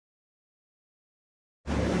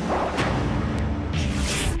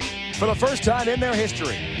For the first time in their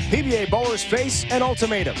history, PBA bowlers face an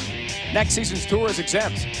ultimatum. Next season's tour is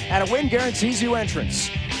exempt, and a win guarantees you entrance.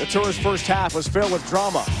 The tour's first half was filled with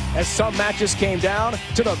drama, as some matches came down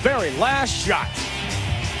to the very last shot.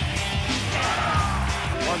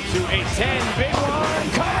 1, 2, 8, 10, big one,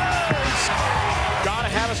 covers! Gotta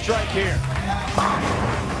have a strike here.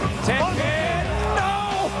 10, 10,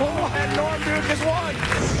 no! And Norm Duke has won.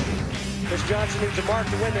 Chris Johnson needs a mark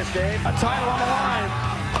to win this game. A title on the line.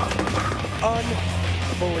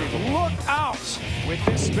 Unbelievable. Look out. With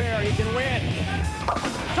this spare, he can win.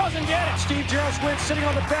 Doesn't get it. Steve Jaros wins sitting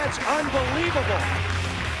on the bench. Unbelievable.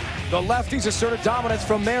 The lefties asserted dominance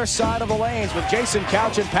from their side of the lanes, with Jason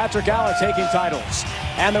Couch and Patrick Allen taking titles.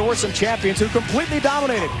 And there were some champions who completely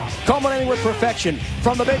dominated, culminating with perfection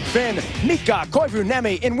from the Big Fin, Mika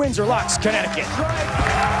Koivuniemi in Windsor Locks, Connecticut.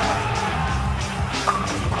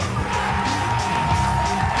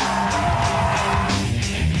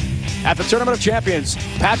 At the Tournament of Champions,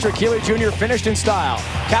 Patrick Healy Jr. finished in style,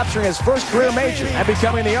 capturing his first career major and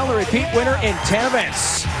becoming the only repeat winner in 10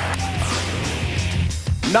 events.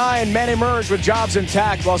 9 men emerge with jobs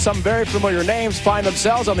intact, while some very familiar names find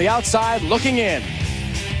themselves on the outside looking in.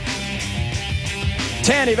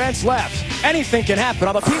 10 events left. Anything can happen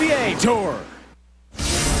on the PBA Tour.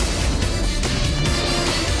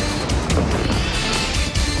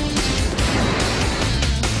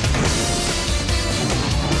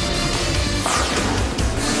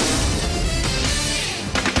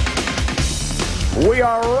 We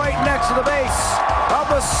are right next to the base of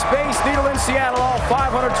the Space Needle in Seattle, all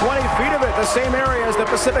 520 feet of it, the same area as the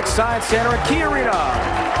Pacific Science Center and Key Arena.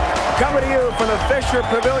 Coming to you from the Fisher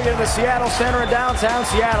Pavilion in the Seattle Center in downtown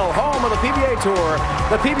Seattle, home of the PBA Tour.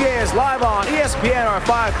 The PBA is live on ESPN. Our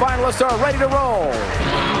 5 finalists are ready to roll.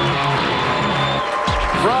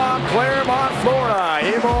 From Claremont, Florida,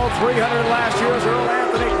 he bowled 300 last year's Earl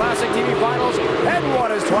Anthony Classic TV Finals and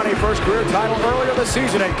won his 21st career title earlier this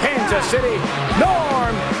season in Kansas City,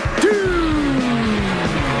 Norm Duke.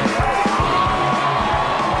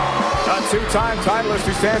 A 2-time titleist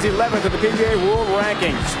who stands 11th at the PBA World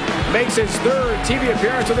Rankings. Makes his 3rd TV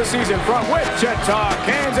appearance of the season from Wichita,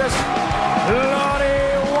 Kansas,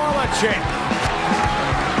 Lonnie Waliczek.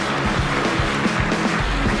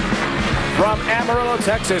 From Amarillo,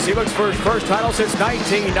 Texas, he looks for his first title since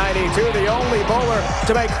 1992. The only bowler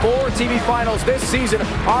to make 4 TV finals this season.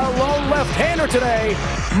 Our lone left-hander today,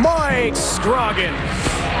 Mike Scroggins.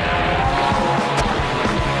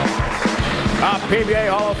 A PBA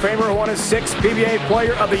Hall of Famer who won his 6th PBA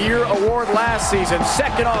Player of the Year award last season.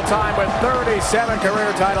 2nd all-time with 37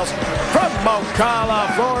 career titles. From Ocala,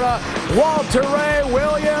 Florida, Walter Ray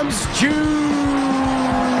Williams Jr.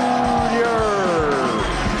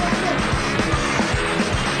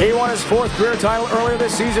 He won his 4th career title earlier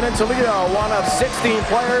this season in Toledo, one of 16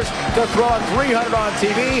 players to throw a 300 on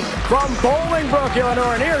TV. From Bolingbrook,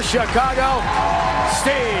 Illinois, near Chicago,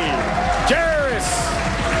 Steve Jaros.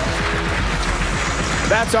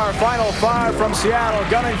 That's our final 5 from Seattle,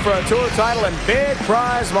 gunning for a tour title and big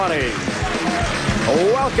prize money.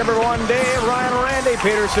 Welcome, everyone. Dave, Ryan, Randy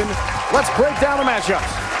Peterson. Let's break down the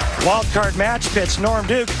matchups. Wild card match pits Norm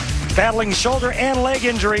Duke, battling shoulder and leg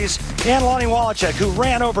injuries, and Lonnie Waliczek, who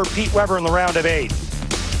ran over Pete Weber in the round of 8.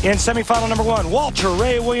 In semifinal number 1, Walter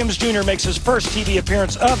Ray Williams Jr. makes his first TV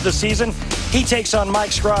appearance of the season. He takes on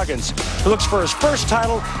Mike Scroggins, who looks for his first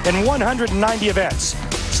title in 190 events.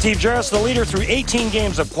 Steve Jaros, the leader through 18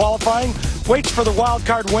 games of qualifying, waits for the wild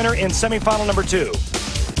card winner in semifinal number 2.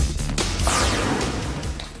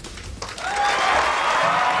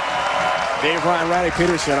 Dave, Ryan, Randy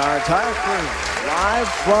Peterson, our entire crew, live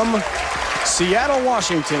from Seattle,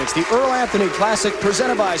 Washington. It's the Earl Anthony Classic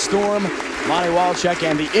presented by Storm, Lonnie Waliczek,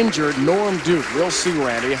 and the injured Norm Duke. We'll see,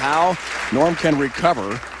 Randy, how Norm can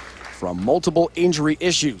recover from multiple injury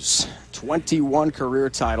issues. 21 career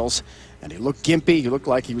titles, and he looked gimpy. He looked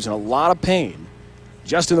like he was in a lot of pain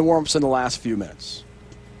just in the warm-ups in the last few minutes.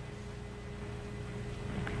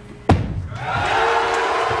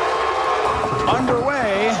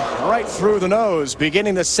 Underway right through the nose,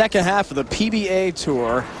 beginning the second half of the PBA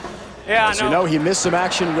Tour. As you know, he missed some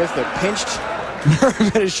action with the pinched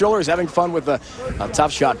nerve in his shoulder. He's having fun with a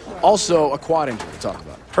tough shot. Also, a quad injury to talk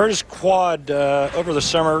about. Hurt his quad over the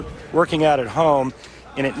summer working out at home,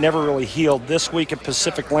 and it never really healed. This week at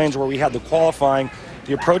Pacific Lanes, where we had the qualifying,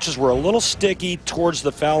 the approaches were a little sticky towards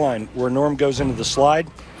the foul line where Norm goes into the slide.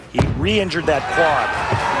 He re-injured that quad.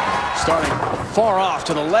 Starting far off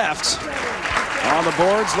to the left. On the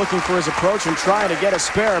boards, looking for his approach and trying to get a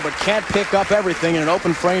spare, but can't pick up everything in an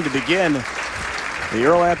open frame to begin. The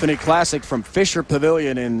Earl Anthony Classic from Fisher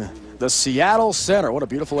Pavilion in the Seattle Center. What a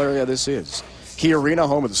beautiful area this is. Key Arena,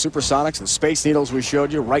 home of the Supersonics, the Space Needles we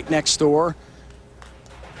showed you right next door.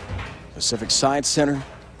 Pacific Science Center.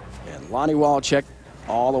 And Lonnie Waliczek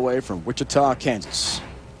all the way from Wichita, Kansas.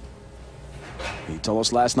 He told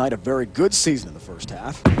us last night a very good season in the first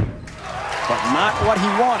half, but not what he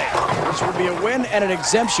wanted, which would be a win and an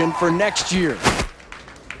exemption for next year.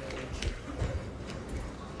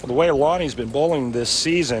 Well, the way Lonnie's been bowling this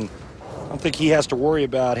season, I don't think he has to worry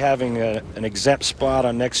about having an exempt spot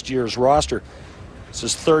on next year's roster. It's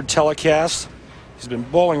his third telecast. He's been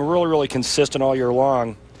bowling really consistent all year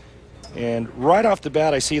long. And right off the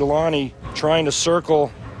bat, I see Lonnie trying to circle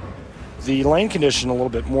the lane condition a little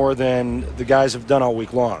bit more than the guys have done all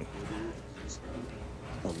week long.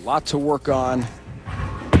 A lot to work on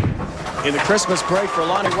in the Christmas break for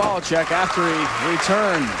Lonnie Waliczek after he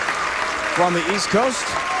returned from the East Coast.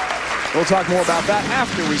 We'll talk more about that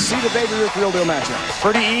after we see the Baby Ruth Real Deal matchup.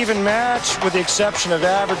 Pretty even match with the exception of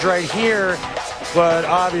average right here, but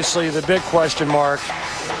obviously the big question mark,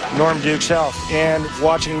 Norm Duke's health. And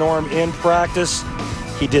watching Norm in practice,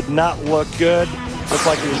 he did not look good. Looked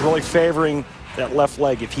like he was really favoring that left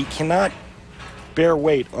leg. If he cannot bear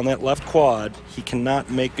weight on that left quad, he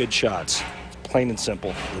cannot make good shots. Plain and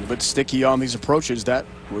simple. A little bit sticky on these approaches. That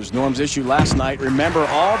was Norm's issue last night. Remember,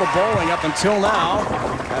 all the bowling up until now,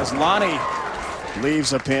 as Lonnie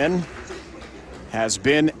leaves a pin, has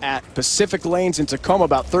been at Pacific Lanes in Tacoma,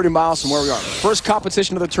 about 30 miles from where we are. The first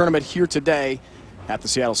competition of the tournament here today at the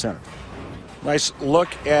Seattle Center. Nice look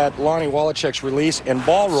at Lonnie Waliczek's release and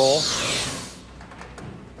ball roll.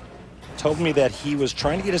 Told me that he was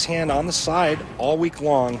trying to get his hand on the side all week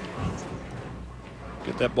long.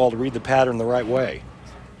 Get that ball to read the pattern the right way.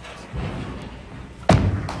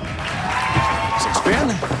 Six spin.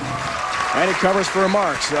 And he covers for a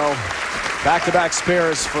mark. So back-to-back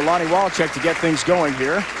spares for Lonnie Waliczek to get things going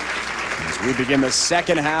here as we begin the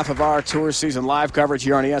second half of our tour season live coverage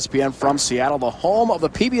here on ESPN from Seattle, the home of the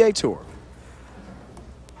PBA Tour.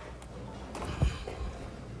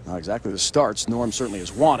 Not exactly the starts Norm certainly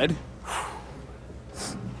has wanted,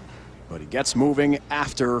 but he gets moving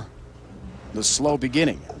after the slow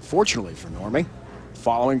beginning. Unfortunately for Normie,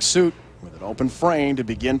 following suit with an open frame to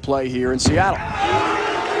begin play here in Seattle. Had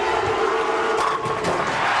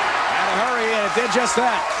a hurry, and it did just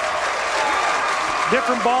that.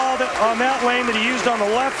 Different ball on that lane that he used on the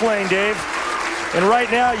left lane, Dave. And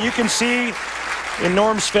right now you can see in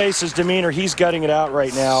Norm's face, his demeanor, he's gutting it out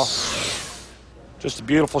right now. Just a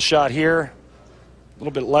beautiful shot here. A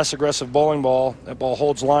little bit less aggressive bowling ball. That ball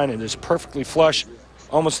holds line and is perfectly flush.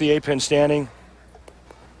 Almost the A-pin standing.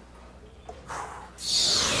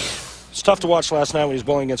 It's tough to watch last night when he was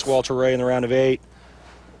bowling against Walter Ray in the round of 8.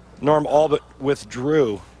 Norm all but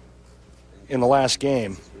withdrew in the last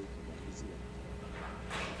game.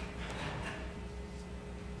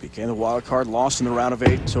 Became the wild card, lost in the round of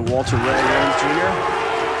 8 to Walter Ray Williams Jr.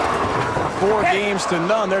 4 games to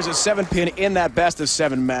none. There's a 7-pin in that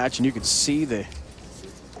best-of-7 match, and you can see the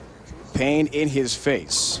pain in his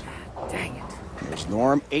face. Dang it. There's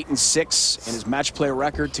Norm, 8-6 in his match play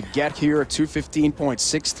record to get here, a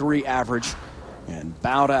 215.63 average, and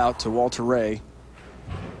bowed out to Walter Ray.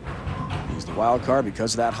 He's the wild card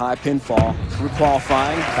because of that high pinfall through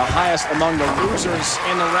qualifying, the highest among the losers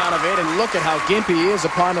in the round of 8. And look at how gimpy he is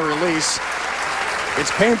upon the release.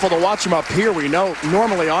 It's painful to watch him up here. We know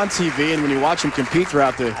normally on TV, and when you watch him compete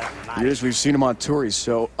throughout the years we've seen him on tour, he's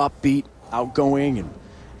so upbeat, outgoing, and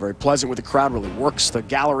very pleasant with the crowd, really works the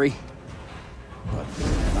gallery. But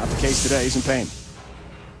not the case today. He's in pain.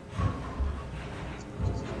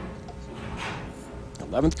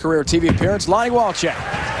 11th career TV appearance, Lonnie Waliczek.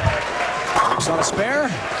 Looks on a spare.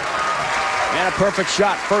 And a perfect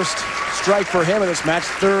shot. First strike for him in this match,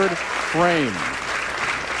 3rd frame.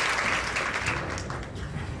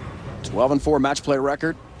 12-4 match play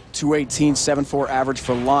record, 218.74 average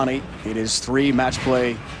for Lonnie. It is 3 match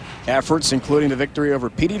play efforts, including the victory over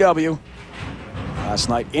PDW last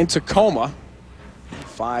night in Tacoma.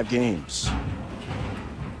 5 games.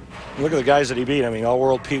 Look at the guys that he beat. I mean,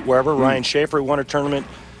 all-world Pete Weber, Ryan Schaefer won a tournament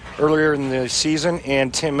earlier in the season,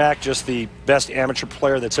 and Tim Mack, just the best amateur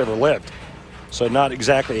player that's ever lived. So not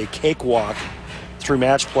exactly a cakewalk through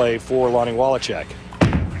match play for Lonnie Waliczek.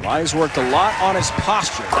 Lonnie's worked a lot on his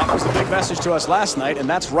posture. That was the big message to us last night, and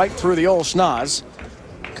that's right through the old schnoz,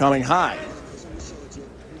 coming high.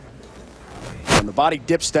 When the body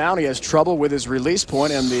dips down, he has trouble with his release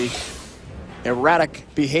point and the erratic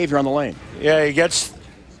behavior on the lane. Yeah, he gets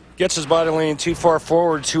his body leaning too far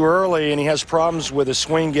forward too early, and he has problems with his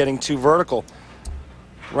swing getting too vertical.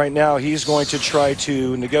 Right now, he's going to try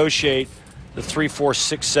to negotiate the 3, 4,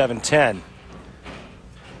 6, 7, 10.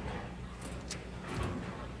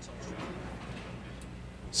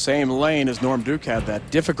 Same lane as Norm Duke had that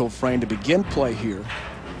difficult frame to begin play here,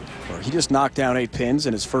 where he just knocked down 8 pins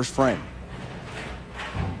in his first frame.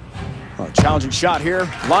 A challenging shot here.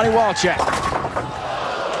 Lonnie Waliczek.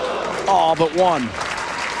 All but one.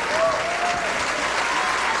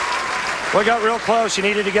 Well, it got real close. You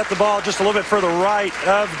needed to get the ball just a little bit further right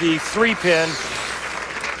of the 3-pin.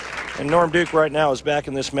 And Norm Duke right now is back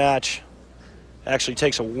in this match. Actually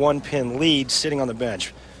takes a 1-pin lead sitting on the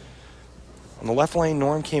bench. On the left lane,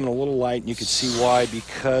 Norm came in a little light, and you could see why,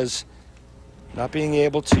 because not being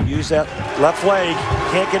able to use that left leg,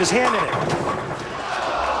 can't get his hand in it.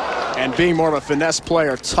 And being more of a finesse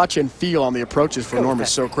player, touch and feel on the approaches for Norm is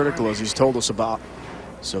so critical, as he's told us about.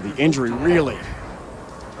 So the injury really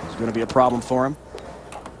is going to be a problem for him.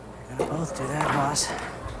 We're going to both do that, boss.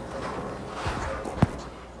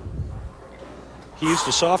 He used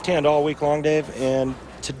a soft hand all week long, Dave, and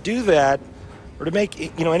to do that, or to make,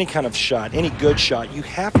 you know, any kind of shot, any good shot, you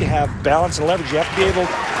have to have balance and leverage. You have to be able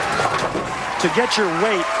to get your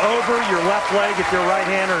weight over your left leg if you're a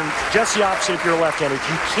right-hander, and just the opposite if you're a left-hander. If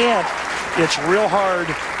you can't, it's real hard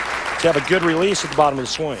to have a good release at the bottom of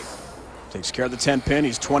the swing. Takes care of the 10-pin.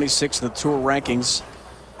 He's 26th in the tour rankings.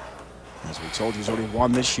 As we told you, he's already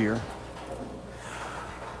won this year.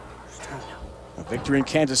 A victory in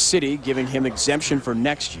Kansas City, giving him exemption for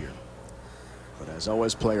next year. But as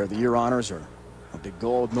always, Player of the Year honors are a big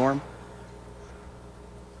goal with Norm.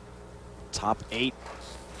 Top 8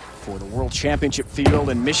 for the World Championship field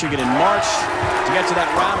in Michigan in March to get to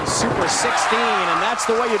that round of Super 16, and that's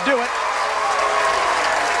the way you do it.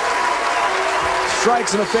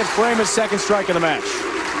 Strikes in the 5th frame, his 2nd strike of the match.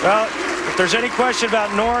 Well, if there's any question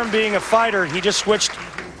about Norm being a fighter, he just switched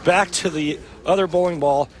back to the other bowling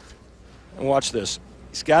ball. And watch this.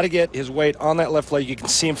 He's got to get his weight on that left leg. You can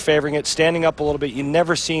see him favoring it, standing up a little bit. You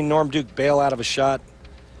never seen Norm Duke bail out of a shot.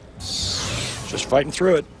 Just fighting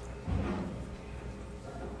through it.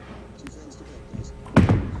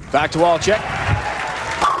 Back to Waliczek.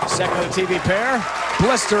 Second of the TV pair.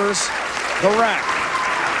 Blisters the rack.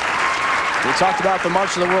 We talked about the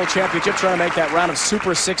March of the World Championship, trying to make that round of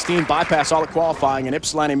Super 16, bypass all the qualifying in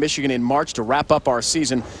Ypsilanti, Michigan in March to wrap up our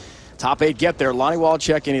season. Top 8 get there. Lonnie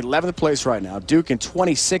Waliczek in 11th place right now. Duke in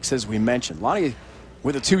 26th, as we mentioned. Lonnie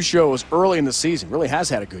with the 2 shows early in the season. Really has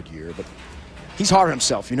had a good year, but he's hard on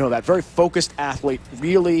himself. You know that. Very focused athlete,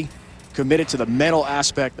 really committed to the mental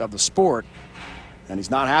aspect of the sport. And he's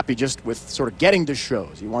not happy just with sort of getting to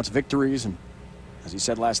shows. He wants victories, and as he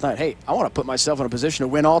said last night, hey, I want to put myself in a position to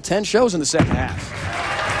win all 10 shows in the second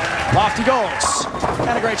half. Lofty goals.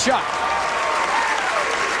 And a great shot.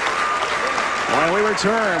 When we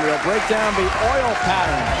return, we'll break down the oil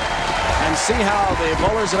pattern and see how the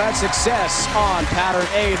bowlers have had success on pattern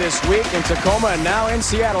A this week in Tacoma and now in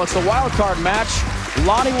Seattle. It's the wild card match.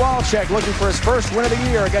 Lonnie Waliczek looking for his first win of the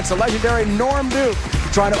year against the legendary Norm Duke,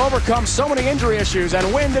 trying to overcome so many injury issues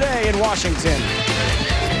and win today in Washington.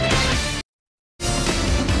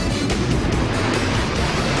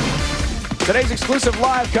 Today's exclusive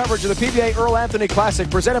live coverage of the PBA Earl Anthony Classic,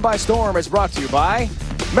 presented by Storm, is brought to you by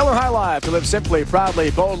Miller High Life. To live simply, proudly,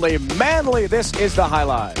 boldly, manly, this is the High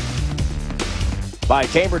Life. By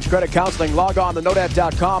Cambridge Credit Counseling. Log on to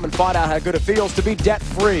nodebt.com and find out how good it feels to be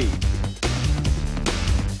debt-free.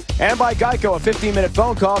 And by Geico, a 15-minute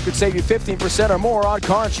phone call could save you 15% or more on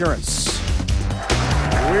car insurance.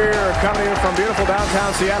 We're coming in from beautiful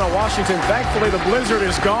downtown Seattle, Washington. Thankfully, the blizzard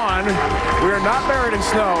is gone. We are not buried in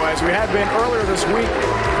snow, as we had been earlier this week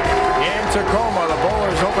in Tacoma. The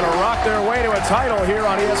bowlers hoping to rock their way to a title here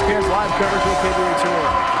on ESPN's live coverage of the PBA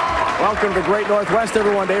Tour. Welcome to Great Northwest,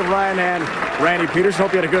 everyone. Dave Ryan and Randy Peterson.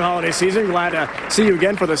 Hope you had a good holiday season. Glad to see you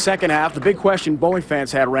again for the second half. The big question bowling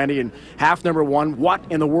fans had, Randy, in half number 1, what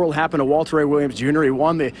in the world happened to Walter Ray Williams Jr.? He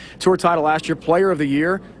won the tour title last year, Player of the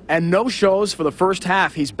Year, and no shows for the first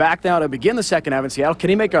half. He's back now to begin the second half in Seattle. Can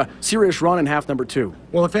he make a serious run in half number 2?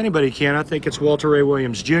 Well, if anybody can, I think it's Walter Ray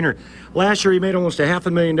Williams Jr. Last year, he made almost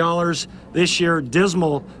 $500,000. This year,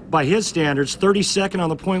 dismal by his standards, 32nd on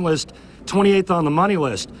the point list, 28th on the money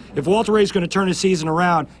list. If Walter Ray's going to turn his season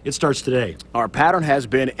around, it starts today. Our pattern has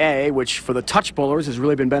been A, which for the touch bowlers has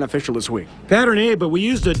really been beneficial this week. Pattern A, but we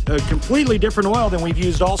used a completely different oil than we've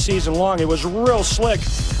used all season long. It was real slick,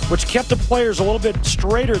 which kept the players a little bit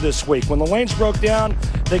straighter this week. When the lanes broke down,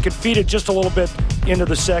 they could feed it just a little bit into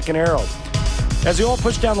the second arrow. As the oil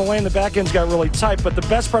pushed down the lane, the back ends got really tight, but the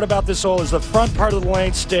best part about this oil is the front part of the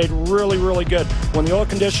lane stayed really, really good. When the oil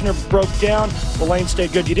conditioner broke down, the lane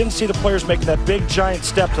stayed good. You didn't see the players making that big, giant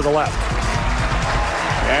step to the left.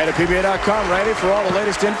 And at PBA.com, ready for all the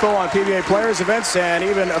latest info on PBA players, events, and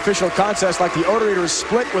even official contests like the Odor Eaters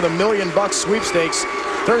Split with $1 million sweepstakes.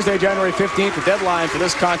 Thursday, January 15th, the deadline for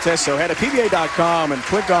this contest. So head to PBA.com and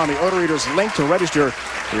click on the Odor Eaters link to register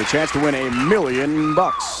for your chance to win $1 million.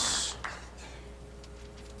 The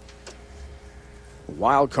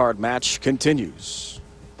wild card match continues.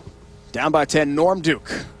 Down by 10, Norm Duke.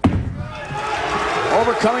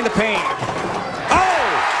 Overcoming the pain.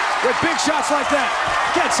 Oh! With big shots like that.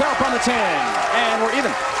 Gets help on the 10. And we're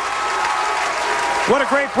even. What a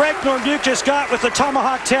great break Norm Duke just got with the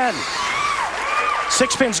tomahawk 10.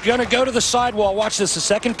 6 pin's going to go to the sidewall. Watch this. The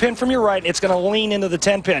second pin from your right. It's going to lean into the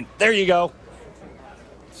 10 pin. There you go.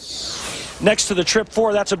 Next to the trip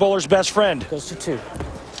 4, that's a bowler's best friend. Goes to 2.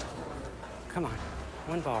 Come on.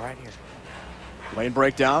 One ball right here. Lane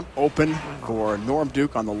breakdown. Open for Norm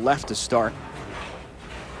Duke on the left to start.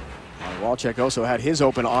 Waliczek also had his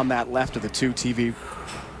open on that left of the 2 TV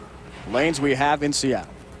lanes we have in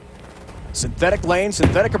Seattle. Synthetic lanes,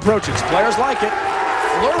 synthetic approaches. Players like it.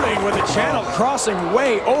 Flirting with the channel, crossing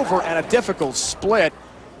way over, and a difficult split.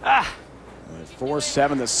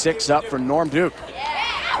 4-7, the 6 up for Norm Duke.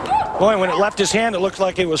 Boy, when it left his hand, it looked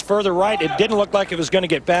like it was further right. It didn't look like it was going to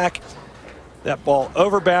get back. That ball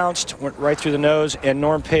overbounced, went right through the nose, and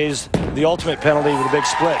Norm pays the ultimate penalty with a big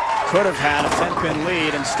split. Could have had a 10-pin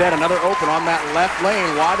lead. Instead, another open on that left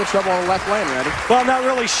lane. Why the trouble on the left lane, Randy? Well, I'm not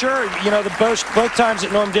really sure. You know, both times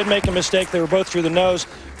that Norm did make a mistake, they were both through the nose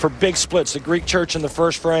for big splits. The Greek Church in the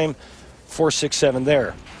first frame, 4-6-7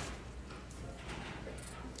 there.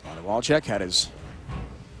 Lonnie Waliczek had his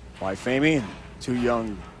wife Amy and 2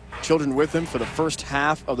 young children with him for the first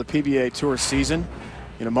half of the PBA Tour season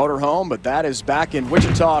in a motorhome, but that is back in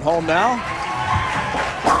Wichita at home now.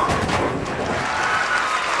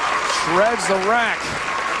 Shreds the rack.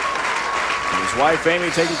 And his wife Amy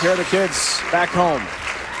taking care of the kids back home.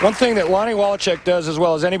 One thing that Lonnie Waliczek does as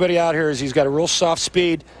well as anybody out here is he's got a real soft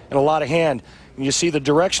speed and a lot of hand. And you see the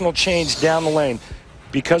directional change down the lane.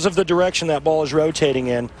 Because of the direction that ball is rotating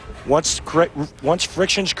in, once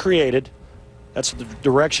friction's created, that's the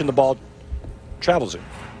direction the ball travels in.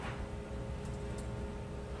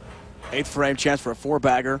 8th frame, chance for a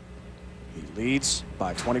 4-bagger. He leads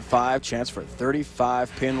by 25, chance for a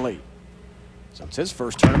 35-pin lead. So it's his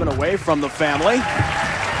first tournament away from the family.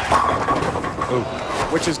 Ooh.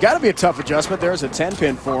 Which has got to be a tough adjustment. There's a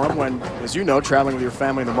 10-pin for him when, as you know, traveling with your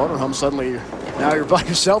family in the motorhome, suddenly now you're by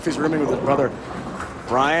yourself. He's rooming with his brother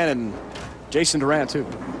Brian and Jason Durant, too.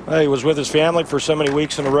 Well, he was with his family for so many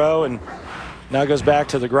weeks in a row and now goes back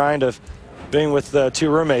to the grind of being with 2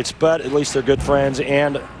 roommates, but at least they're good friends.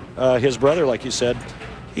 And his brother, like you said,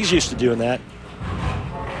 he's used to doing that.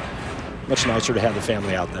 Much nicer to have the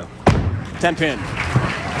family out, though. 10-pin.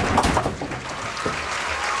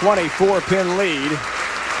 24-pin lead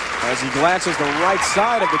as he glances the right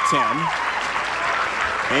side of the 10.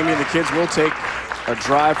 Amy and the kids will take a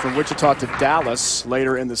drive from Wichita to Dallas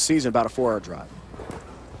later in the season, about a 4-hour drive.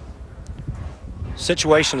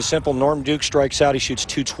 Situation is simple. Norm Duke strikes out. He shoots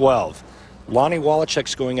 212. Lonnie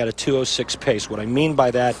Waliczek's going at a 206 pace. What I mean by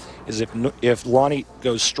that is if Lonnie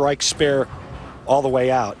goes strike spare all the way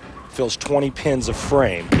out, fills 20 pins of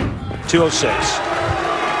frame, 206.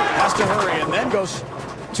 Has to hurry and then goes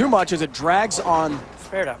too much as it drags on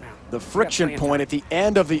the friction point at the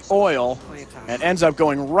end of the oil and ends up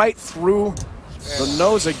going right through the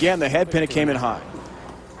nose again. The head pin, it came in high.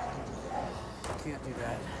 Can't do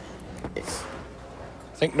that. I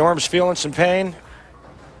think Norm's feeling some pain.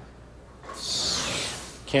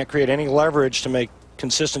 Can't create any leverage to make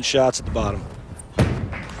consistent shots at the bottom.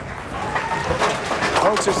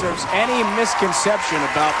 Folks, if there's any misconception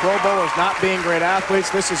about Pro Bowlers not being great athletes,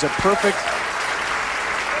 this is a perfect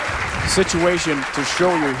situation to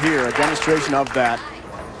show you here, a demonstration of that.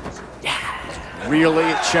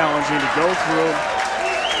 Really challenging to go through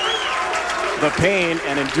the pain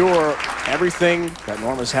and endure everything that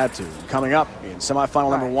Norm has had to. Coming up in semifinal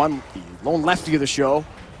number 1, the lone lefty of the show,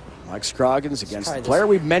 Mike Scroggins against the player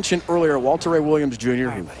we mentioned earlier, Walter Ray Williams Jr.,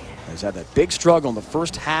 who has had that big struggle in the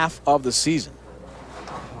first half of the season.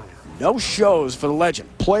 No shows for the legend.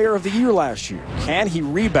 Player of the Year last year. Can he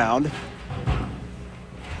rebound?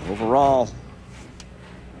 Overall,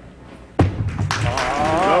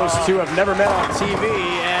 those two have never met on TV,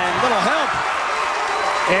 and little help.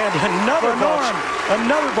 And another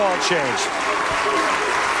ball change.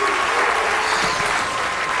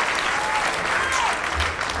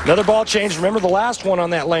 Another ball change. Remember the last one on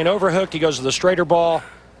that lane overhooked. He goes to the straighter ball,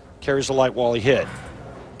 carries the light wall he hit.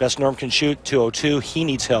 Best Norm can shoot, 202. He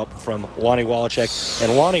needs help from Lonnie Waliczek.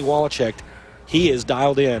 And Lonnie Waliczek, he is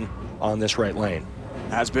dialed in on this right lane.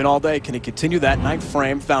 Has been all day. Can he continue that? Ninth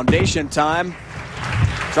frame. Foundation time.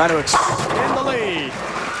 Trying to extend the lead.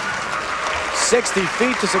 60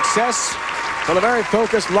 feet to success for the very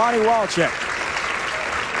focused Lonnie Waliczek.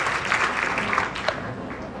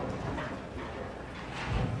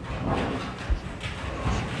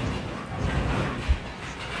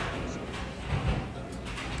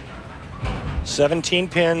 "17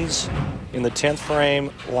 pins in the 10th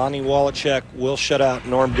frame. Lonnie Waliczek will shut out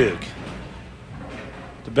Norm Duke.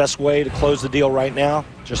 The best way to close the deal right now,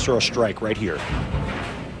 just throw a strike right here.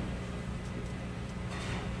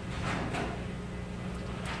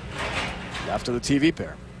 After the TV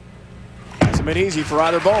pair. Hasn't been easy for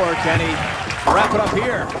either bowler. Can he wrap it up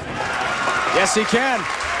here? Yes, he can.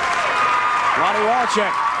 Lonnie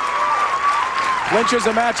Waliczek clinches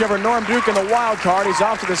the match over Norm Duke in the wild card. He's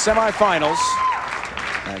off to the semifinals.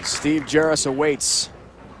 And Steve Jaros awaits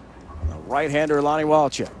the right-hander Lonnie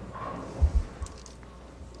Waliczek.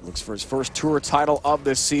 Looks for his first tour title of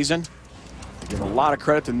this season. I give a lot of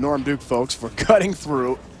credit to Norm Duke, folks, for cutting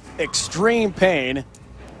through extreme pain.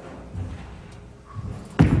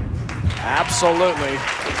 Absolutely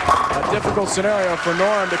a difficult scenario for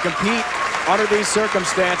Norm to compete under these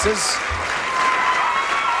circumstances.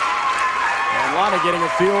 And Lonnie getting a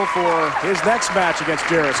feel for his next match against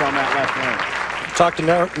Jaros on that left lane. Talked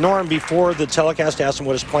to Norm before the telecast, asked him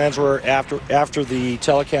what his plans were after the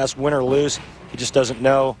telecast, win or lose. He just doesn't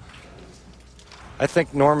know. I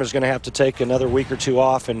think Norm is going to have to take another week or two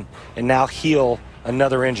off and now heal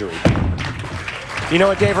another injury. You know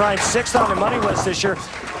what, Dave Ryan, 6th on the money list this year.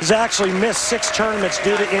 He's actually missed 6 tournaments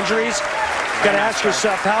due to injuries. You've got to ask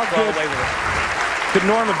yourself, how good could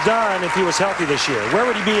Norm have done if he was healthy this year? Where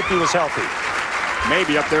would he be if he was healthy?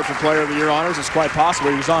 Maybe up there for Player of the Year honors. It's quite possible.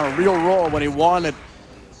 He was on a real roll when he won at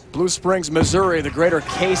Blue Springs, Missouri, the Greater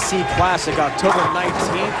KC Classic, October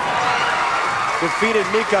 19th. Defeated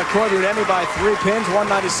Mika Koivu by 3 pins,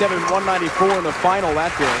 197-194 in the final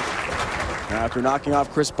that day, after knocking off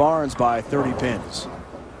Chris Barnes by 30 pins.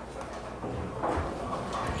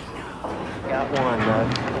 Got one,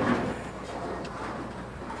 bud.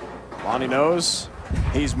 Lonnie knows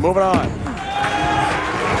he's moving on.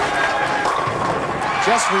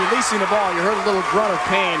 Just releasing the ball. You heard a little grunt of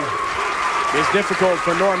pain. It's difficult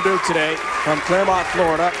for Norm Duke today from Claremont,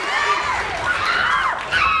 Florida.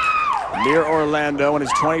 Near Orlando in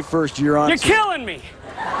his 21st year on. You're killing me.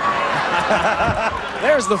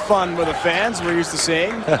 There's the fun with the fans we're used to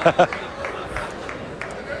seeing.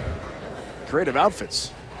 Creative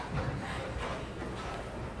outfits.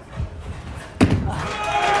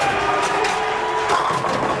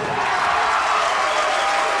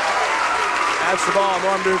 That's the ball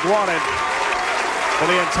Norm Duke wanted for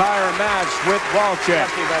the entire match with Waliczek.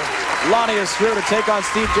 Lonnie is here to take on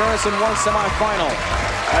Steve Jaros in one semifinal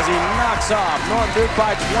as he knocks off Norm Duke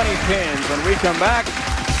by 20 pins. When we come back,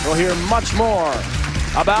 we'll hear much more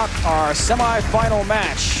about our semifinal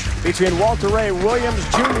match between Walter Ray Williams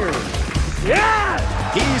Jr. Yeah!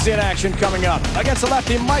 He's in action coming up against the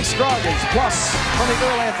lefty Mike Scroggins, plus from the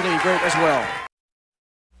Earl Anthony great as well.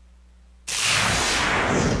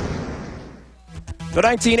 The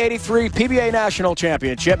 1983 PBA National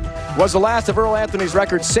Championship was the last of Earl Anthony's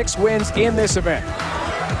record 6 wins in this event.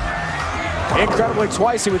 Incredibly,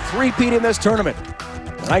 twice he would three-peat in this tournament.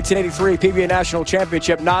 The 1983 PBA National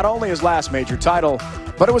Championship not only his last major title,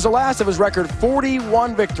 but it was the last of his record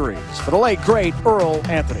 41 victories for the late, great Earl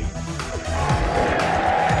Anthony.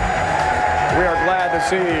 We are glad to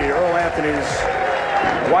see Earl Anthony's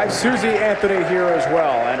wife Susie Anthony here as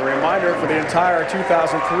well. And a reminder for the entire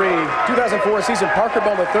 2004 season, Parker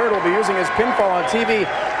Bone III will be using his pinfall on TV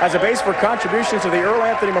as a base for contributions to the Earl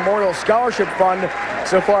Anthony Memorial Scholarship Fund.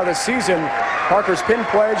 So far this season, Parker's pin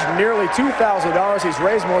pledge nearly $2,000. He's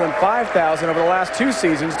raised more than $5,000 over the last 2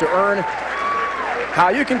 seasons to earn. How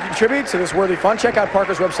you can contribute to this worthy fund, check out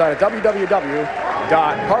Parker's website at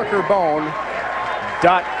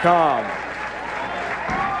www.parkerbone.com.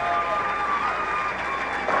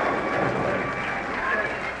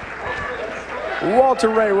 Walter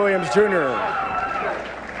Ray Williams Jr.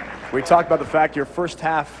 We talked about the fact your first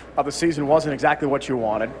half of the season wasn't exactly what you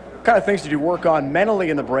wanted. What kind of things did you work on mentally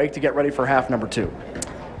in the break to get ready for half number 2?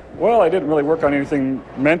 Well, I didn't really work on anything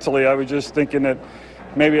mentally. I was just thinking that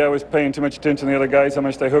maybe I was paying too much attention to the other guys, how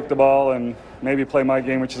much they hooked the ball, and maybe play my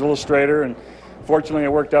game, which is a little straighter. And fortunately,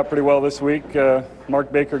 it worked out pretty well this week.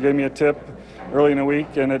 Mark Baker gave me a tip early in the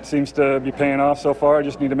week, and it seems to be paying off so far. I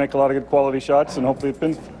just need to make a lot of good quality shots, and hopefully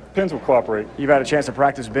the pins will cooperate. You've had a chance to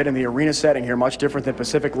practice a bit in the arena setting here, much different than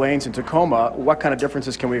Pacific Lanes in Tacoma. What kind of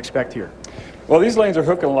differences can we expect here? Well, these lanes are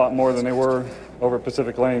hooking a lot more than they were over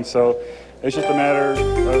Pacific Lanes, so It's just a matter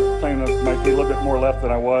of playing might be a little bit more left than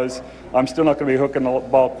I was. I'm still not going to be hooking the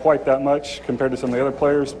ball quite that much compared to some of the other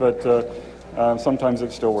players, but sometimes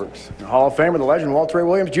it still works. Hall of Famer, the legend, Walter Ray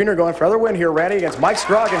Williams Jr. going for another win here, Randy, against Mike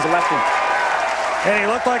Scroggins, the lefty. And he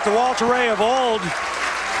looked like the Walter Ray of old.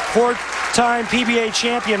 Four-time PBA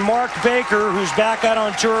champion Mark Baker, who's back out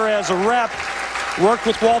on tour as a rep, worked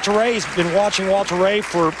with Walter Ray. He's been watching Walter Ray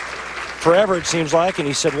for forever, it seems like, and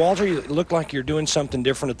he said, Walter, you look like you're doing something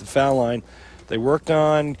different at the foul line. They worked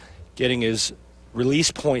on getting his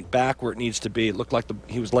release point back where it needs to be. It looked like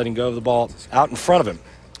he was letting go of the ball out in front of him.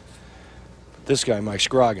 This guy, Mike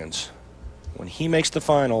Scroggins, when he makes the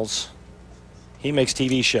finals, he makes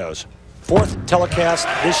TV shows. Fourth telecast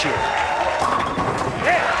this year.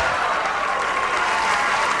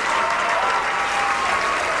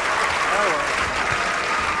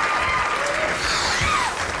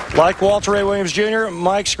 Like Walter Ray Williams Jr.,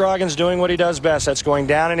 Mike Scroggins doing what he does best. That's going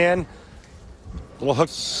down and in. Little hook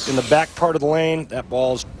in the back part of the lane. That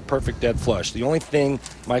ball's perfect dead flush. The only thing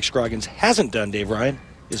Mike Scroggins hasn't done, Dave Ryan,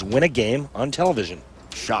 is win a game on television.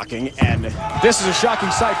 Shocking, and this is a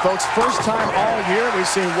shocking sight, folks. First time all year we've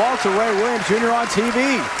seen Walter Ray Williams Jr. on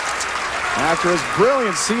TV. After his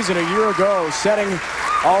brilliant season a year ago, setting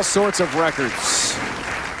all sorts of records.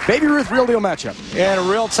 Baby Ruth real deal matchup. And a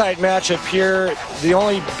real tight matchup here. The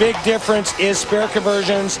only big difference is spare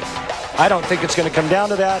conversions. I don't think it's going to come down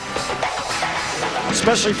to that,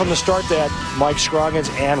 especially from the start that Mike Scroggins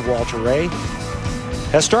and Walter Ray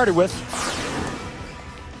has started with.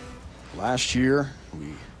 Last year, we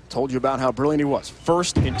told you about how brilliant he was.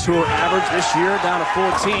 First in tour average this year, down to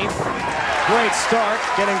 14th. Great start,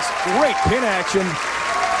 getting great pin action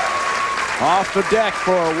off the deck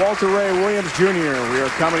for Walter Ray Williams Jr. We are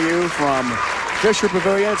coming to you from Fisher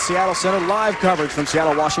Pavilion at Seattle Center. Live coverage from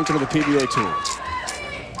Seattle, Washington of the PBA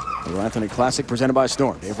Tour. Earl Anthony Classic presented by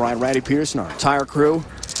Storm. Dave Ryan, Randy Peterson, our entire crew.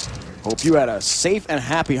 Hope you had a safe and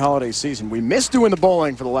happy holiday season. We missed doing the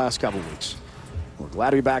bowling for the last couple weeks. We're glad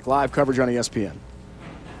to be back, live coverage on ESPN.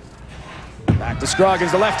 Back to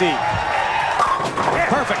Scroggins, the lefty.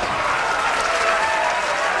 Perfect.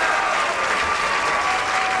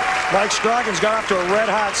 Mike Scroggins got off to a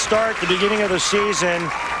red-hot start at the beginning of the season.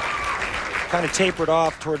 Kind of tapered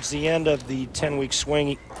off towards the end of the 10-week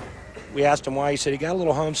swing. We asked him why. He said he got a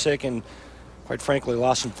little homesick and, quite frankly,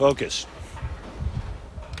 lost some focus.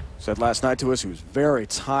 Said last night to us he was very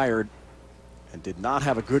tired and did not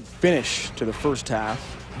have a good finish to the first half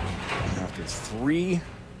after 3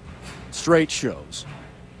 straight shows.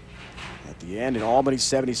 At the end, in Albany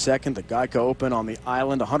 72nd, the Geico Open on the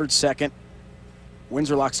island, 102nd.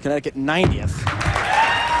 Windsor Locks, Connecticut, 90th.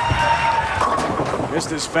 Missed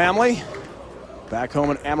his family. Back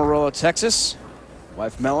home in Amarillo, Texas.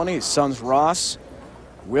 Wife Melanie, his sons Ross,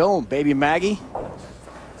 Will, and baby Maggie.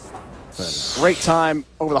 Had a great time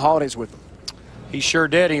over the holidays with them. He sure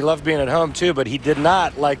did. He loved being at home, too, but he did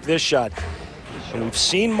not like this shot. And we've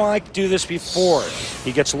seen Mike do this before.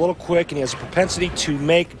 He gets a little quick, and he has a propensity to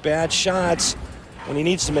make bad shots when he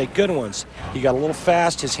needs to make good ones. He got a little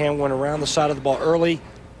fast. His hand went around the side of the ball early.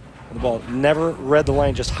 And the ball never read the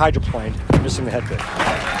lane, just hydroplaned, missing the head pin.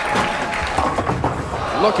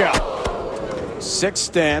 Look out. 6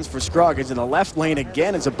 stands for Scroggins in the left lane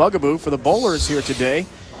again. It's a bugaboo for the bowlers here today.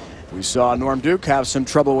 We saw Norm Duke have some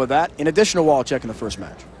trouble with that, in addition to Waliczek in the first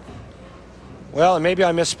match. Well, and maybe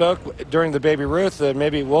I misspoke during the Baby Ruth.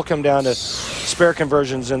 Maybe it will come down to spare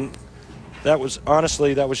conversions, and that was,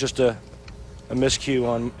 honestly, that was just a miscue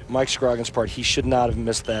on Mike Scroggins' part. He should not have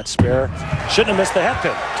missed that spare. Shouldn't have missed the head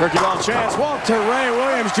pin. Turkey ball chance. Walter Ray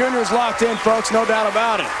Williams Jr. is locked in, folks, no doubt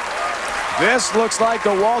about it. This looks like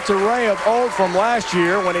the Walter Ray of old from last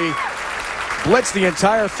year when he blitzed the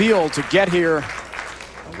entire field to get here.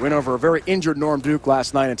 A win over a very injured Norm Duke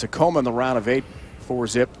last night in Tacoma in the round of 8,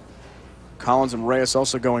 4-zip. Collins and Reyes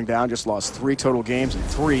also going down, just lost 3 total games and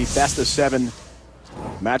 3 best-of-7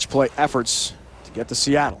 match play efforts to get to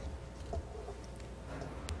Seattle.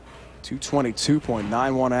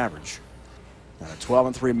 222.91 average. And a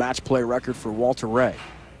 12-3 match play record for Walter Ray.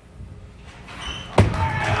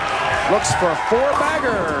 Looks for a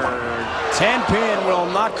 4-bagger. 10-pin will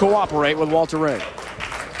not cooperate with Walter Ray.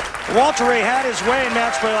 Walter Ray had his way in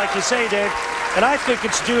match play, like you say, Dave, and I think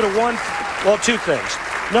it's due to 2 things.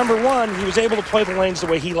 Number 1, he was able to play the lanes the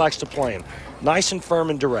way he likes to play them, nice and firm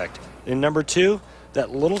and direct. And number 2,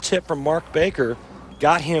 that little tip from Mark Baker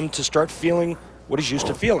got him to start feeling what he's used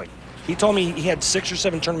to feeling. He told me he had 6 or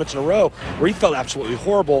 7 tournaments in a row where he felt absolutely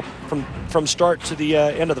horrible from start to the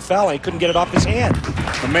end of the foul line. He couldn't get it off his hand.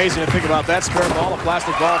 Amazing to think about that spare ball, a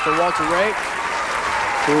plastic ball for Walter Ray,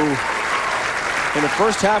 who in the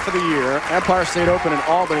first half of the year. Empire State Open in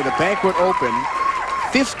Albany, the Banquet Open,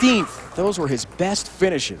 15th. Those were his best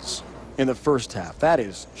finishes in the first half. That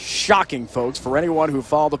is shocking, folks, for anyone who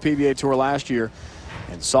followed the PBA Tour last year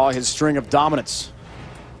and saw his string of dominance.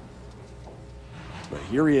 But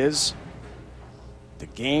here he is. The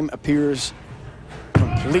game appears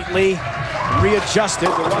completely readjusted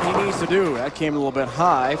to what he needs to do. That came a little bit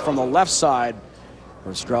high from the left side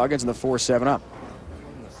for Scroggins in the 4-7 up.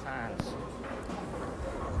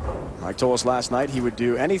 Mike told us last night he would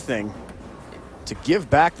do anything to give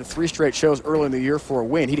back the 3 straight shows early in the year for a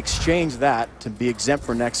win. He'd exchange that to be exempt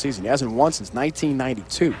for next season. He hasn't won since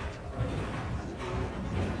 1992.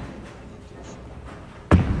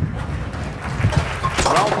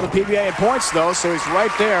 Well, for the PBA in points, though, so he's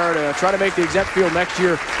right there to try to make the exempt field next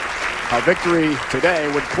year. A victory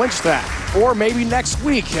today would clinch that. Or maybe next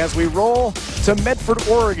week as we roll to Medford,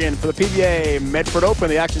 Oregon for the PBA Medford Open.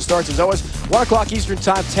 The action starts as always 1 o'clock Eastern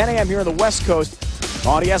Time, 10 a.m. here on the West Coast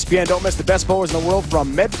on ESPN. Don't miss the best bowlers in the world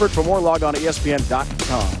from Medford. For more, log on to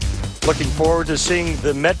ESPN.com. Looking forward to seeing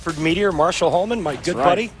the Medford Meteor. Marshall Holman, my good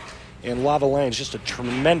buddy, and Lava Lane's just a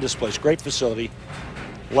tremendous place. Great facility.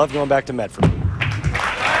 Love going back to Medford.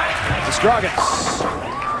 Scroggins,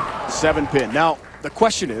 7-pin. Now, the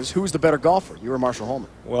question is, who's the better golfer, you or Marshall Holman?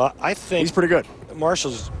 Well, I think he's pretty good.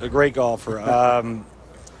 Marshall's a great golfer.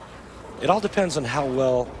 It all depends on how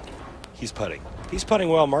well he's putting. If he's putting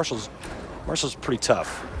well, Marshall's pretty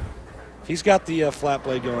tough. If he's got the flat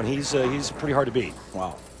blade going, he's pretty hard to beat.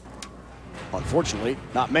 Wow. Unfortunately,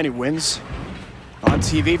 not many wins on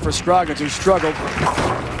TV for Scroggins, who struggled.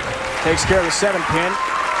 Takes care of the 7-pin.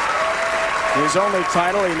 His only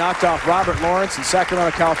title, he knocked off Robert Lawrence in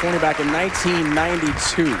Sacramento, California back in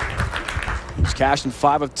 1992. He's cashed in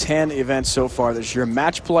 5 of 10 events so far this year.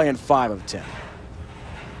 Match play in 5 of 10.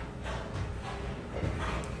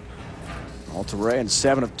 Walter Ray in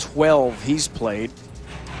 7 of 12 he's played.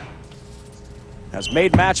 Has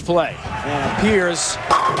made match play and appears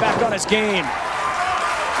back on his game.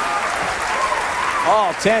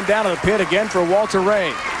 All 10 down to the pit again for Walter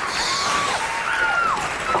Ray.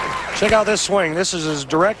 Check out this swing. This is as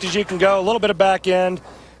direct as you can go. A little bit of back end.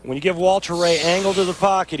 When you give Walter Ray angle to the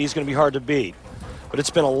pocket, he's going to be hard to beat. But it's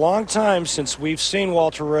been a long time since we've seen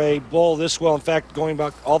Walter Ray bowl this well. In fact, going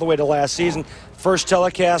back all the way to last season, first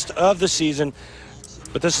telecast of the season.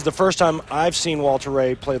 But this is the first time I've seen Walter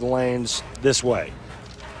Ray play the lanes this way.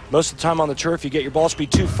 Most of the time on the turf, you get your ball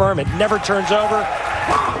speed too firm. It never turns over.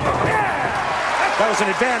 That was an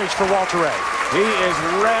advantage for Walter Ray. He is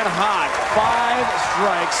red hot. 5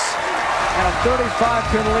 strikes and a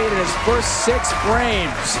 35-pin lead in his first 6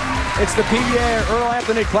 frames. It's the PBA Earl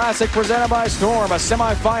Anthony Classic presented by Storm. A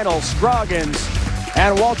semifinal, Scroggins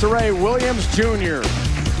and Walter Ray Williams Jr.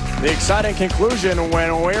 The exciting conclusion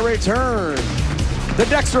when we return. The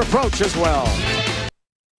Dexter approach as well.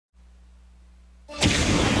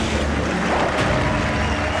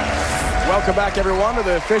 Welcome back, everyone, to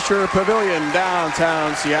the Fisher Pavilion,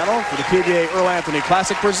 downtown Seattle, for the PBA Earl Anthony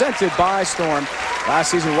Classic presented by Storm.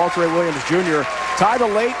 Last season, Walter Ray Williams Jr. tied the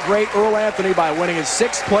late, great Earl Anthony by winning his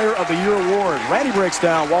 6th Player of the Year award. Randy breaks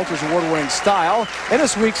down Walter's award-winning style in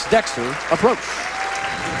this week's Dexter approach.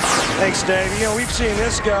 Thanks, Dave. You know, we've seen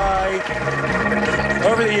this guy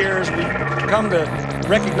over the years. We've come to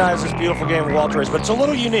recognize this beautiful game of Walter Ray's, but it's a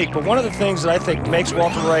little unique. But one of the things that I think makes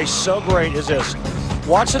Walter Ray so great is this.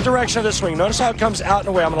 Watch the direction of the swing. Notice how it comes out and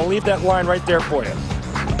away. I'm going to leave that line right there for you.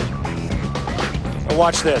 And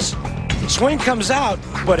watch this. The swing comes out,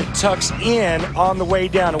 but it tucks in on the way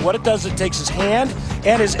down. And what it does, it takes his hand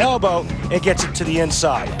and his elbow and gets it to the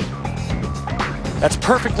inside. That's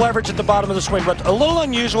perfect leverage at the bottom of the swing, but a little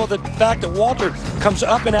unusual, the fact that Walter comes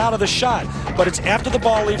up and out of the shot, but it's after the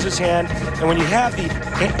ball leaves his hand, and when you have the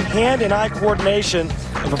hand and eye coordination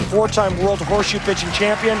of a 4-time world horseshoe pitching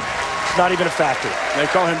champion, it's not even a factor. They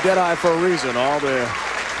call him Deadeye for a reason. All the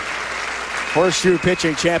horseshoe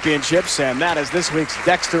pitching championships, and that is this week's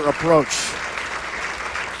Dexter approach.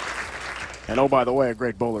 And oh, by the way, a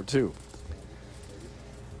great bowler too.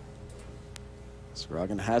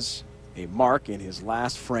 Scroggins has a mark in his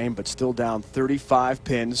last frame, but still down 35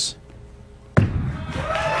 pins.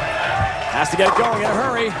 Has to get it going in a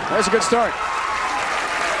hurry. There's a good start.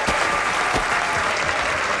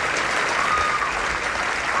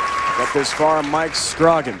 Got this far, Mike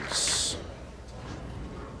Scroggins.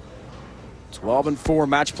 12-4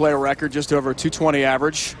 match play record, just over 220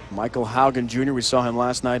 average. Michael Haugen Jr., we saw him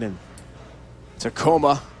last night in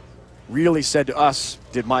Tacoma. Really said to us,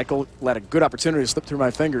 did Michael let a good opportunity slip through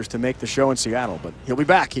my fingers to make the show in Seattle, but he'll be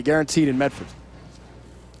back. He guaranteed in Medford.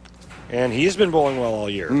 And he's been bowling well all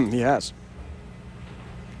year. He has.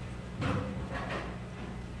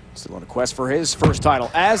 Still on a quest for his first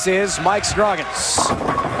title, as is Mike Scroggins.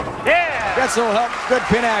 Yeah! Gets a little help. Good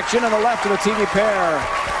pin action on the left of the TV pair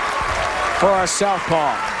for our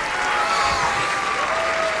southpaw.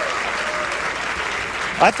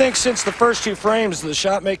 I think since the first 2 frames, the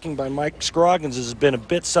shot making by Mike Scroggins has been a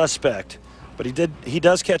bit suspect. But he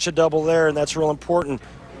does catch a double there, and that's real important.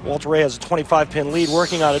 Walter Ray has a 25-pin lead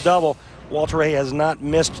working on a double. Walter Ray has not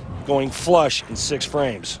missed going flush in 6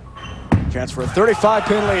 frames. Chance for a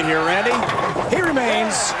 35-pin lead here, Randy. He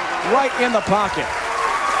remains right in the pocket.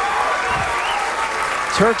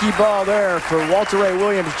 Turkey ball there for Walter Ray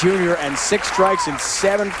Williams Jr. and 6 strikes in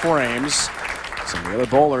 7 frames. Some of the other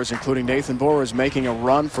bowlers, including Nathan Boers, making a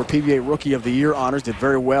run for PBA Rookie of the Year honors. Did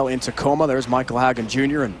very well in Tacoma. There's Michael Hagan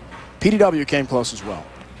Jr. and PDW came close as well.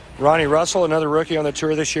 Ronnie Russell, another rookie on the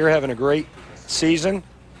tour this year, having a great season.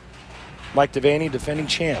 Mike Devaney, defending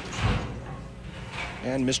champ.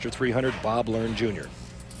 And Mr. 300, Bob Learn Jr.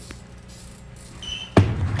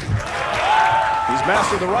 He's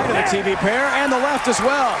mastered the right of the TV pair and the left as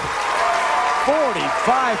well.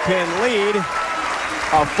 45-pin lead.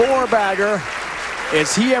 A 4-bagger.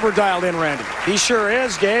 Is he ever dialed in, Randy? He sure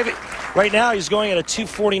is, Dave. Right now he's going at a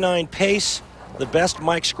 249 pace. The best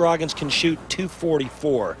Mike Scroggins can shoot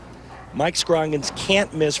 244. Mike Scroggins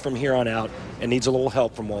can't miss from here on out and needs a little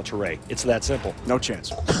help from Walter Ray. It's that simple. No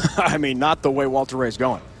chance. I mean, not the way Walter Ray's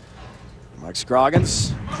going. Mike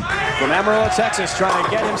Scroggins from Amarillo, Texas, trying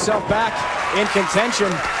to get himself back in contention.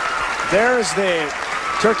 There's the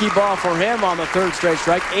turkey ball for him on the 3rd straight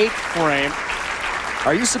strike, 8th frame.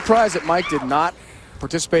 Are you surprised that Mike did not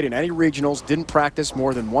participate in any regionals, didn't practice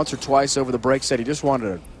more than once or twice over the break, said he just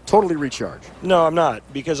wanted to totally recharge? No, I'm not,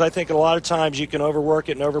 because I think a lot of times you can overwork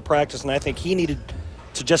it and overpractice, and I think he needed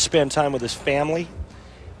to just spend time with his family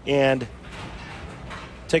and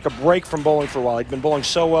take a break from bowling for a while. He'd been bowling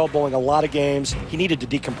so well, bowling a lot of games. He needed to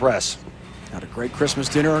decompress. Had a great Christmas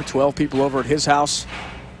dinner, 12 people over at his house.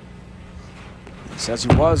 He says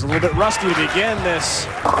he was a little bit rusty to begin this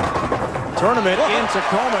tournament in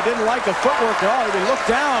Tacoma. Didn't like the footwork at all. He looked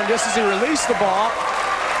down just as he released the ball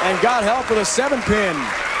and got help with a 7-pin.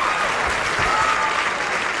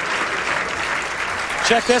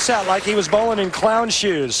 Check this out, like he was bowling in clown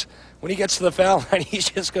shoes. When he gets to the foul line, he's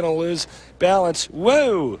just going to lose balance.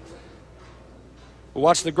 Woo!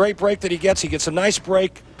 Watch the great break that he gets. He gets a nice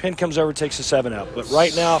break. Pin comes over, takes a 7 out. But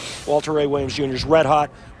right now, Walter Ray Williams Jr. is red hot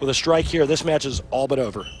with a strike here. This match is all but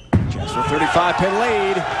over. Chance for a 35-pin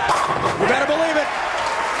lead. You better believe it.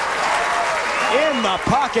 In the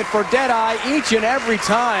pocket for Deadeye each and every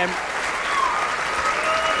time.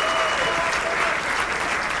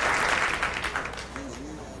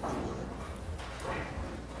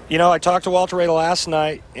 You know, I talked to Walter Ray last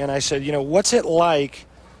night, and I said, you know, what's it like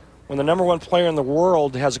when the #1 player in the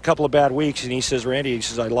world has a couple of bad weeks? And he says, Randy, he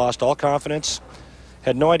says, I lost all confidence,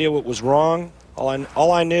 had no idea what was wrong.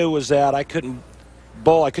 All I knew was that I couldn't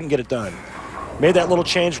bowl, I couldn't get it done. Made that little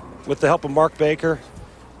change with the help of Mark Baker.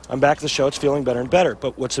 I'm back to the show. It's feeling better and better.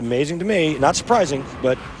 But what's amazing to me, not surprising,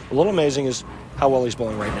 but a little amazing, is how well he's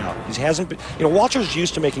bowling right now. He hasn't been, you know, Walter's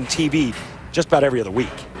used to making TV just about every other week.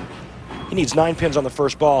 He needs 9 pins on the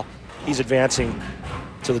first ball. He's advancing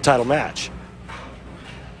to the title match.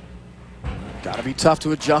 Got to be tough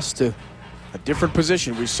to adjust to a different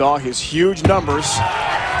position. We saw his huge numbers.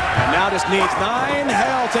 And now just needs 9.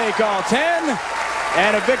 He'll take all 10.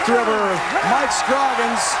 And a victory over Mike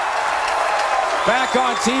Scroggins. Back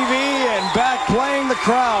on TV and back playing the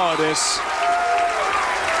crowd. This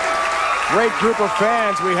great group of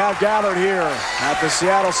fans we have gathered here at the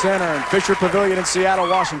Seattle Center and Fisher Pavilion in Seattle,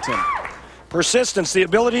 Washington. Persistence, the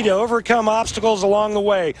ability to overcome obstacles along the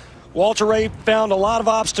way. Walter Ray found a lot of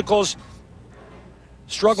obstacles,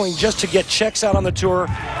 struggling just to get checks out on the tour.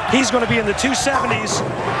 He's going to be in the 270s.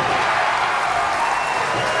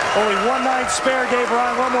 Only 1/9 spare, gave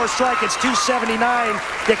Ryan one more strike. It's 279.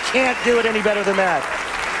 You can't do it any better than that.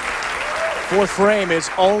 4th frame is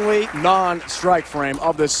only non-strike frame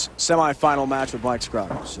of this semifinal match with Mike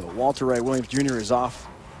Scroggins. So Walter Ray Williams Jr. is off.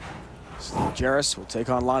 Steve Jaros will take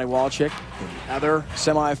on Lonnie Waliczek in the other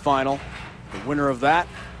semifinal. The winner of that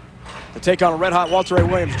to take on a red-hot Walter Ray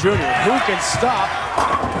Williams Jr. Who can stop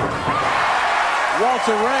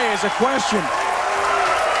Walter Ray is a question.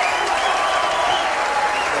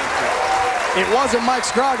 It wasn't Mike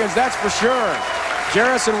Scroggins, that's for sure.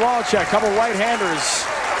 Jaros and Waliczek, couple right-handers,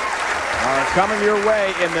 are coming your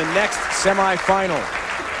way in the next semifinal.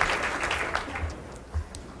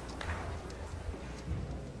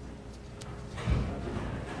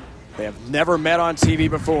 They have never met on TV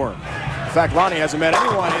before. In fact, Lonnie hasn't met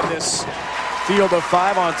anyone in this field of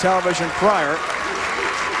 5 on television prior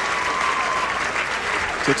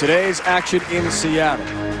to to today's action in Seattle.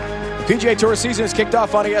 The PGA Tour season is kicked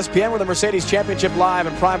off on ESPN with the Mercedes Championship live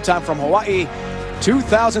in primetime from Hawaii.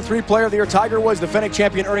 2003 Player of the Year Tiger Woods, defending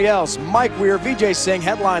champion Ernie Els, Mike Weir, Vijay Singh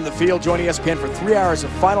headline the field. Join ESPN for 3 hours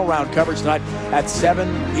of final round coverage tonight at 7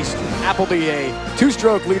 Eastern. Appleby a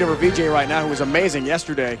two-stroke lead over Vijay right now, who was amazing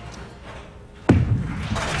yesterday. And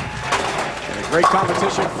a great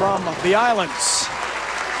competition from the islands.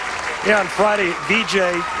 Yeah, on Friday,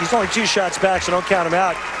 Vijay, he's only 2 shots back, so don't count him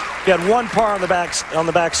out. He had 1 par on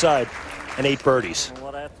the backside and 8 birdies.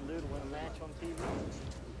 What I have to do to win a match on TV?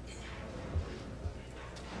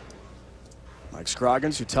 Mike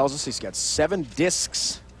Scroggins, who tells us he's got 7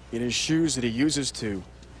 discs in his shoes that he uses to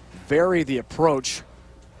vary the approach.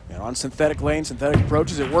 And on synthetic lanes, synthetic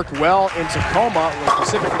approaches, it worked well in Tacoma with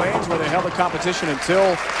Pacific Lanes, where they held the competition until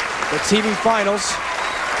the TV finals.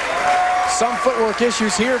 Some footwork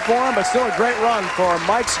issues here for him, but still a great run for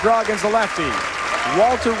Mike Scroggins, the lefty.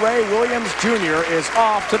 Walter Ray Williams Jr. is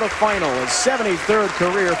off to the final, his 73rd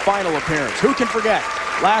career final appearance. Who can forget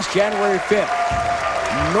last January 5th?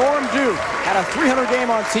 Norm Duke had a 300 game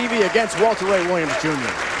on TV against Walter Ray Williams Jr.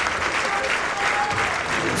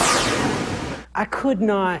 I could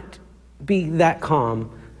not be that calm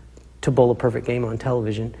to bowl a perfect game on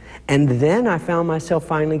television. And then I found myself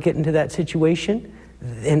finally getting to that situation.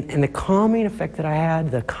 And the calming effect that I had,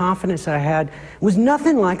 the confidence that I had, was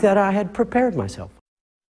nothing like that I had prepared myself.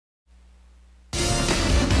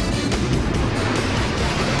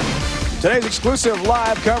 Today's exclusive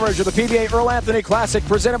live coverage of the PBA Earl Anthony Classic,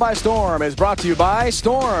 presented by Storm, is brought to you by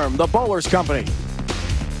Storm, the Bowlers Company.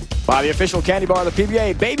 By the official candy bar of the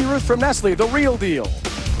PBA, Baby Ruth from Nestle, the real deal.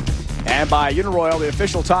 And by Uniroyal, the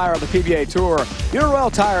official tire of the PBA Tour.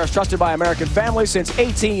 Uniroyal tires trusted by American families since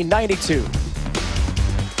 1892.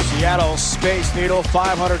 Seattle Space Needle,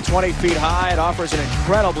 520 feet high. It offers an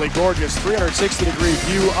incredibly gorgeous 360-degree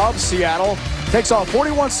view of Seattle. Takes all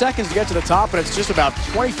 41 seconds to get to the top, and it's just about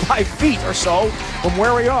 25 feet or so from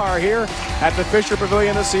where we are here at the Fisher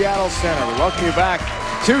Pavilion, the Seattle Center. We welcome you back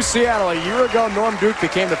to Seattle. A year ago, Norm Duke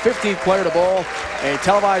became the 15th player to bowl a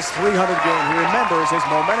televised 300 game. He remembers his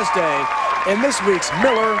momentous day in this week's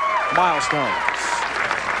Miller Milestones.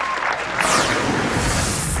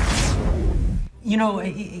 You know,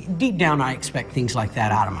 deep down I expect things like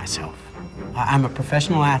that out of myself. I'm a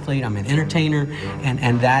professional athlete, I'm an entertainer,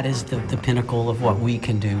 and that is the pinnacle of what we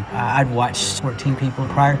can do. I'd watched 14 people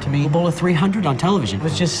prior to me bowl a 300 on television. I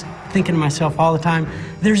was just thinking to myself all the time,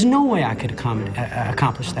 there's no way I could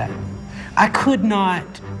accomplish that. I could not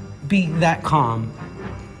be that calm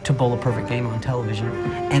to bowl a perfect game on television.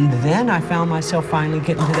 And then I found myself finally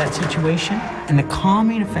getting to that situation, and the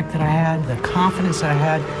calming effect that I had, the confidence that I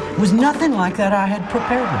had, was nothing like that I had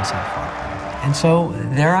prepared myself for. And so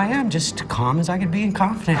there I am, just calm as I could be and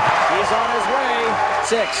confident. He's on his way.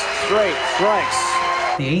 6 straight strikes.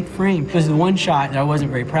 The 8th frame was the one shot that I wasn't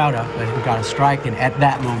very proud of, but I got a strike, and at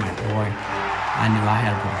that moment, boy, I knew I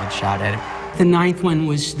had a pretty good shot at it. The 9th one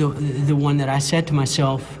was the one that I said to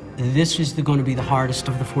myself, this is going to be the hardest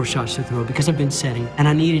of the 4 shots to throw, because I've been setting, and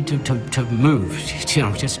I needed to move, you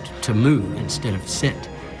know, just to move instead of sit.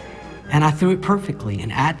 And I threw it perfectly,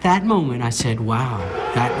 and at that moment I said, wow,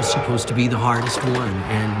 that was supposed to be the hardest one,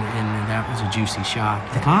 and that was a juicy shot.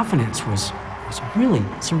 The confidence was really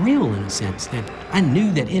surreal in a sense, that I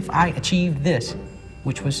knew that if I achieved this,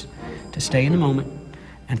 which was to stay in the moment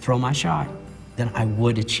and throw my shot, then I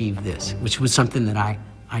would achieve this, which was something that I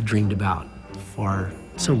dreamed about for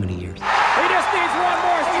so many years. He just needs 1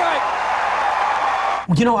 more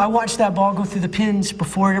strike. You know, I watched that ball go through the pins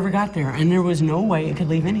before it ever got there, and there was no way it could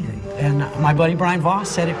leave anything. And my buddy Brian Voss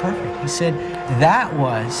said it perfect. He said, that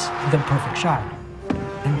was the perfect shot.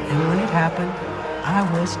 And when it happened, I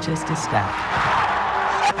was just ecstatic.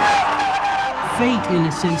 Fate, in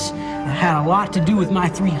a sense, had a lot to do with my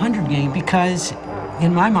 300 game, because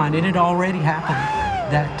in my mind, it had already happened.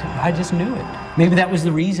 That I just knew it. Maybe that was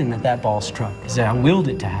the reason that ball struck, because I willed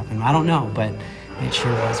it to happen. I don't know, but it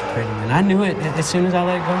sure was pretty. And I knew it as soon as I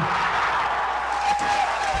let it go.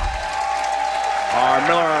 Our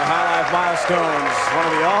Miller High Life Milestones, one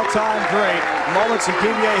of the all-time great moments in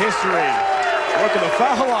PBA history. Look at the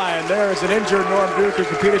foul line. There is an injured Norm Duke who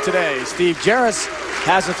competed today. Steve Jaros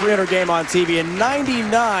has a 300 game on TV. In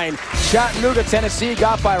 '99, Chattanooga, Tennessee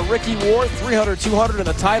got by Ricky Ward, 300-200 in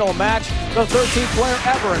the title match. The 13th player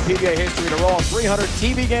ever in PBA history to roll a 300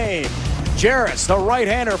 TV game. Jaros, the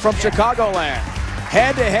right-hander from Chicagoland,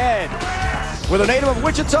 head-to-head with a native of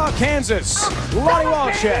Wichita, Kansas, Lonnie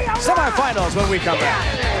Waliczek. Semifinals when we come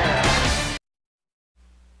back.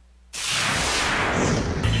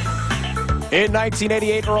 In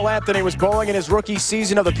 1988, Earl Anthony was bowling in his rookie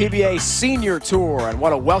season of the PBA Senior Tour, and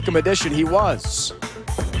what a welcome addition he was.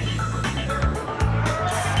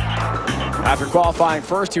 After qualifying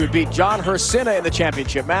first, he would beat John Hersina in the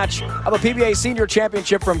championship match of the PBA Senior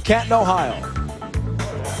Championship from Canton, Ohio.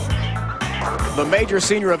 The major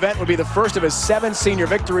senior event would be the first of his 7 senior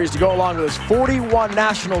victories to go along with his 41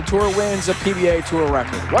 National Tour wins, a PBA Tour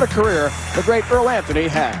record. What a career the great Earl Anthony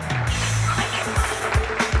had.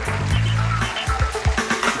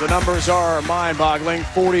 The numbers are mind-boggling.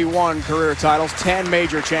 41 career titles, 10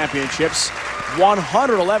 major championships,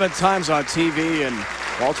 111 times on TV, and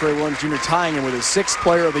Walter Ray Williams Jr. tying him with his 6th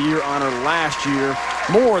Player of the Year honor last year.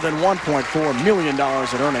 More than $1.4 million in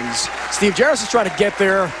earnings. Steve Jaros is trying to get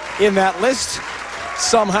there in that list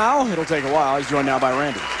somehow. It'll take a while. He's joined now by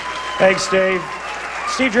Randy. Thanks, Dave.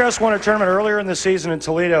 Steve Jaros won a tournament earlier in the season in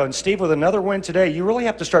Toledo, and Steve, with another win today, you really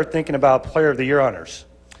have to start thinking about Player of the Year honors.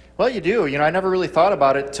 Well, you do. You know, I never really thought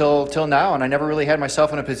about it till now, and I never really had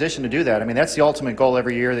myself in a position to do that. I mean, that's the ultimate goal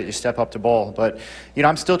every year, that you step up to bowl. But, you know,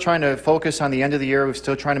 I'm still trying to focus on the end of the year. We're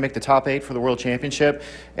still trying to make the top 8 for the World Championship.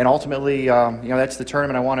 And ultimately, you know, that's the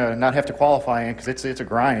tournament I want to not have to qualify in, because it's a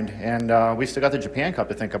grind. And we still got the Japan Cup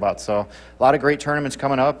to think about. So a lot of great tournaments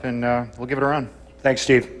coming up, and we'll give it a run. Thanks,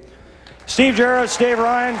 Steve. Steve Jaros, Dave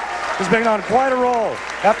Ryan, has been on quite a roll.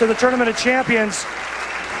 After the Tournament of Champions,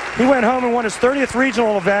 he went home and won his 30th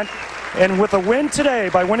regional event. And with a win today,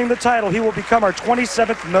 by winning the title, he will become our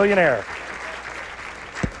 27th millionaire.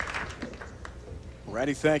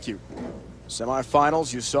 Randy, thank you.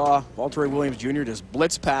 Semifinals, you saw Walter Ray Williams Jr. just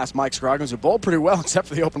blitz past Mike Scroggins, who bowled pretty well except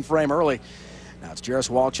for the open frame early. Now it's Jaros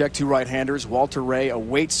Waliczek, 2 right-handers. Walter Ray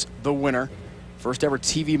awaits the winner. First ever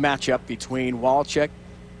TV matchup between Waliczek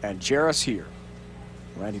and Jaros here.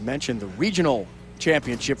 Randy mentioned the regional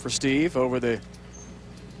championship for Steve over the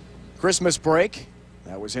Christmas break.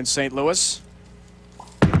 That was in St. Louis.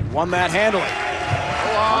 Won that handily.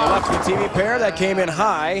 On the left of the TV pair, that came in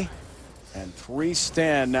high. And 3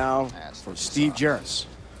 stand now for Steve Jaros.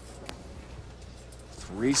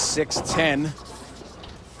 3-6-10.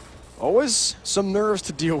 Always some nerves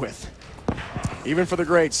to deal with, even for the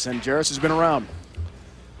greats, and Jaros has been around.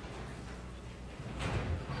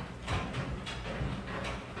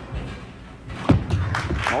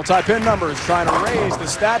 Multi-pin numbers, trying to raise the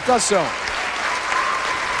stat, does so.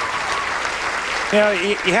 You know,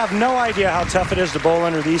 you have no idea how tough it is to bowl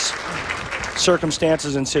under these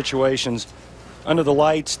circumstances and situations. Under the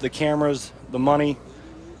lights, the cameras, the money.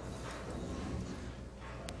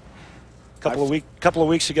 Couple of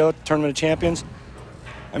weeks ago, Tournament of Champions,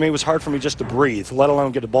 I mean, it was hard for me just to breathe, let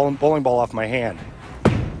alone get a bowling ball off my hand.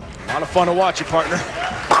 A lot of fun to watch you, partner.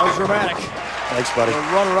 That was dramatic. Thanks, buddy. The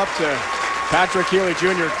runner-up to Patrick Healy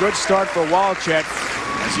Jr. Good start for Waliczek.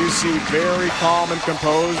 As you see, very calm and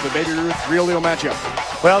composed. The Baby Ruth real deal matchup.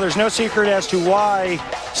 Well, there's no secret as to why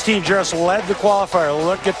Steve Jaros led the qualifier.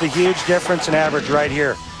 Look at the huge difference in average right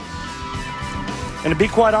here. And to be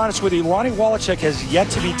quite honest with you, Lonnie Waliczek has yet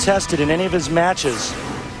to be tested in any of his matches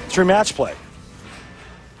through match play.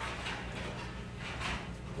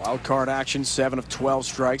 Wild card action, 7 of 12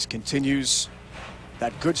 strikes. Continues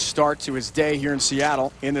that good start to his day here in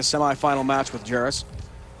Seattle in the semifinal match with Jaros.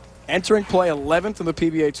 Entering play 11th in the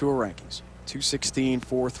PBA Tour rankings.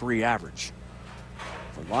 216.43 average.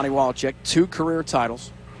 For Lonnie Waliczek, 2 career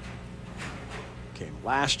titles. Came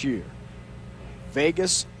last year.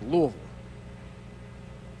 Vegas, Louisville.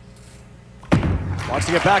 Wants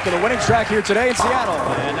to get back in the winning track here today in Seattle,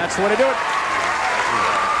 and that's the way to do it.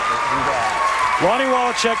 Lonnie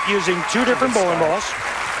Waliczek using 2 different bowling balls,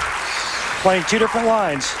 playing 2 different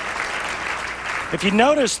lines. If you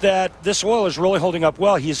notice that this oil is really holding up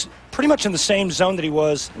well, he's pretty much in the same zone that he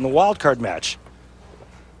was in the wild card match.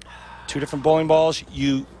 2 different bowling balls.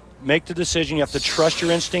 You make the decision. You have to trust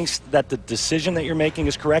your instincts that the decision that you're making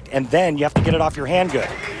is correct, and then you have to get it off your hand good.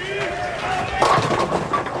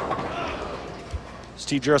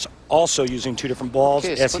 Steve Jaros also using 2 different balls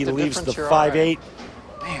as he leaves the 5-8.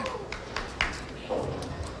 Man.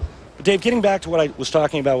 But Dave, getting back to what I was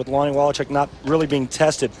talking about with Lonnie Waliczek not really being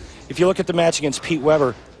tested, if you look at the match against Pete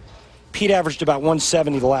Weber, Pete averaged about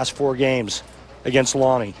 170 the last 4 games against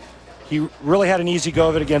Lonnie. He really had an easy go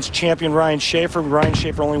of it against champion Ryan Schaefer. Ryan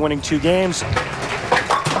Schaefer only winning 2 games.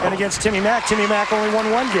 And against Timmy Mack only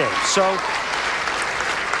won 1 game. So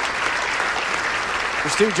for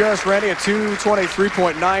Steve Jaros, Randy, a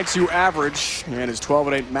 223.92 average and his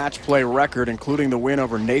 12-8 match play record, including the win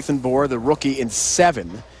over Nathan Bohr, the rookie, in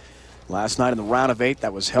 7 last night in the round of 8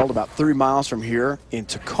 that was held about 30 miles from here in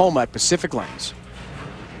Tacoma at Pacific Lanes.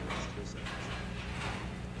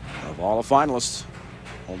 Of all the finalists,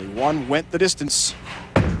 only one went the distance.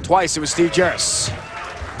 twice. It was Steve Jaros.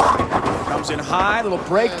 Comes in high, little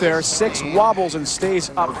break there. 6 wobbles and stays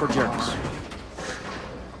up for Jaros.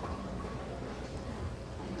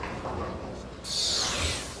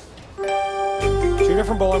 Two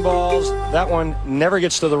different bowling balls. That one never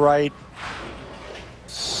gets to the right.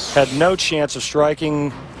 Had no chance of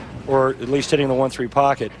striking or at least hitting the 1-3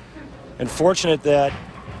 pocket. And fortunate that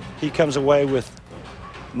he comes away with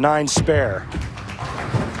 9 spare.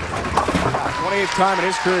 28th time in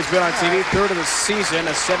his career he's been on TV, 3rd of the season,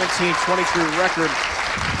 a 17-23 record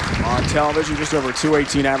on television, just over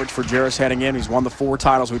 218 average for Jaros heading in. He's won the 4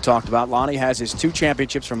 titles we talked about. Lonnie has his 2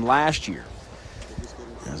 championships from last year,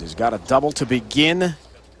 as he's got a double to begin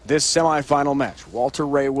this semifinal match. Walter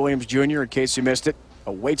Ray Williams Jr., in case you missed it,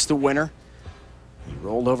 awaits the winner. He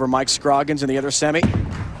rolled over Mike Scroggins in the other semi.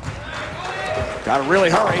 Got to really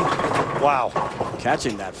hurry. Wow.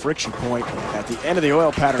 Catching that friction point at the end of the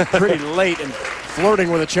oil pattern pretty late and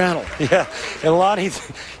flirting with a channel. Yeah, and Lonnie,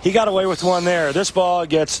 he got away with one there. This ball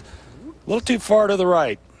gets a little too far to the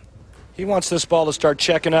right. He wants this ball to start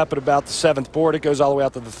checking up at about the 7th board. It goes all the way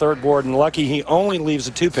out to the 3rd board, and lucky he only leaves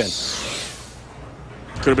a 2-pin.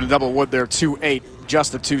 Could have been a double wood there, 2-8.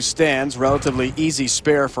 Just the 2 stands. Relatively easy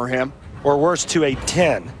spare for him. Or worse,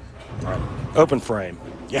 2-8-10. Right. Open frame.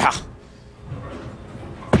 Yeah.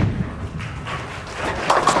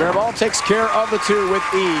 Spare ball takes care of the 2 with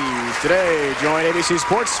ease. Today, join ABC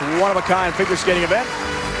Sports' one-of-a-kind figure skating event.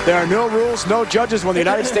 There are no rules, no judges when the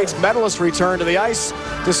United States medalists return to the ice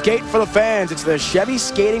to skate for the fans. It's the Chevy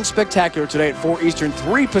Skating Spectacular today at 4 Eastern,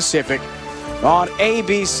 3 Pacific on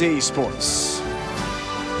ABC Sports.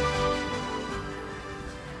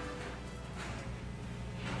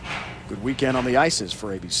 Good weekend on the ices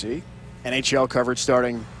for ABC. NHL coverage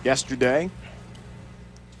starting yesterday.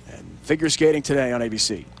 And figure skating today on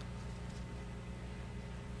ABC.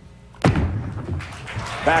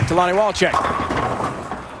 Back to Lonnie Waliczek.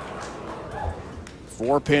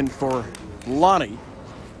 4-pin for Lonnie.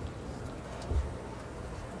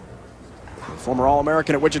 Former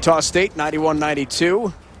All-American at Wichita State,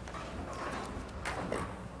 91-92.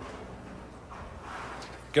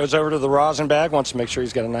 Goes over to the rosin bag, wants to make sure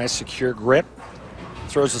he's got a nice secure grip.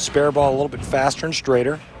 Throws the spare ball a little bit faster and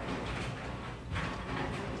straighter.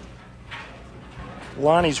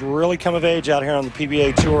 Lonnie's really come of age out here on the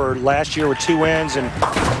PBA Tour. Last year with 2 wins, and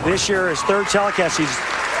this year his 3rd telecast.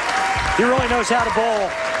 He really knows how to bowl.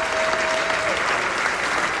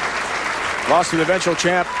 Lost to the eventual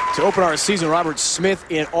champ to open our season, Robert Smith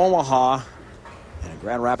in Omaha. And in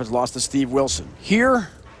Grand Rapids lost to Steve Wilson. Here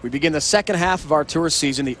we begin the second half of our tour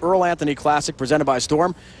season, the Earl Anthony Classic presented by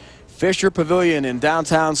Storm. Fisher Pavilion in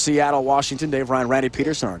downtown Seattle, Washington. Dave Ryan, Randy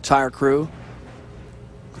Peterson, our entire crew.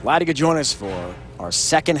 Glad you could join us for our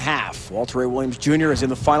second half. Walter Ray Williams Jr. is in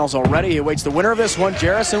the finals already. He awaits the winner of this one,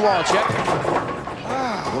 Jaros and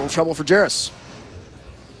Waliczek. A little trouble for Jaros.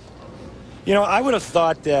 You know, I would have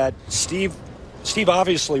thought that Steve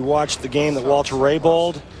obviously watched the game that Walter Ray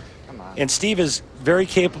bowled. And Steve is very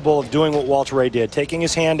capable of doing what Walter Ray did, taking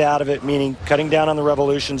his hand out of it, meaning cutting down on the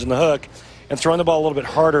revolutions and the hook, and throwing the ball a little bit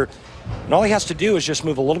harder. And all he has to do is just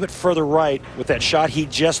move a little bit further right with that shot he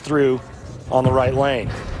just threw on the right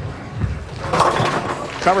lane.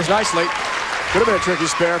 Covers nicely. Could have been a tricky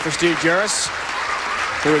spare for Steve Jaros,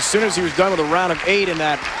 who as soon as he was done with a round of 8 in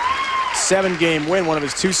that 7-game win, one of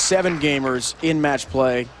his 2 7-gamers in match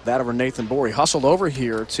play, that over Nathan Bohr, he hustled over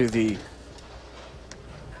here to the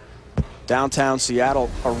downtown Seattle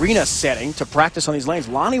arena setting to practice on these lanes.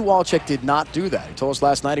 Lonnie Waliczek did not do that. He told us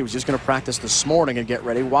last night he was just going to practice this morning and get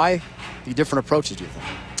ready. Why the different approaches, do you think?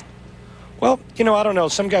 Well, you know, I don't know.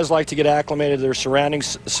 Some guys like to get acclimated to their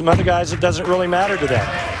surroundings. Some other guys, it doesn't really matter to them.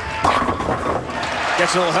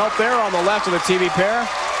 Gets a little help there on the left of the TV pair.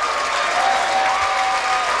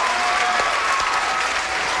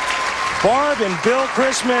 Barb and Bill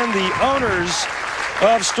Chrisman, the owners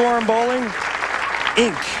of Storm Bowling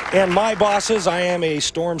Inc. and my bosses. I am a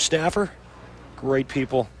Storm staffer. Great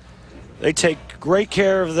people. They take great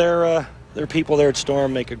care of their people there at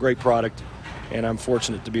Storm, make a great product, and I'm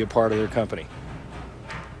fortunate to be a part of their company.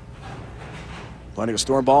 Plenty of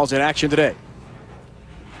Storm balls in action today.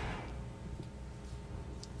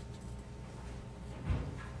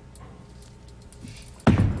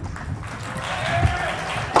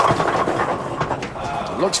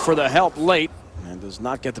 Looks for the help late and does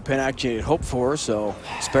not get the pin action he'd hoped for, so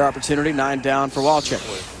spare opportunity, 9 down for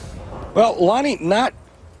Waliczek. Well, Lonnie not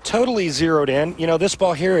totally zeroed in. You know, this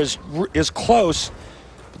ball here is close,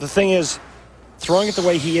 but the thing is, throwing it the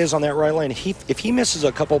way he is on that right lane, if he misses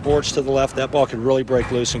a couple boards to the left, that ball could really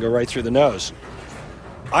break loose and go right through the nose.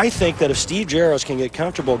 I think that if Steve Jaros can get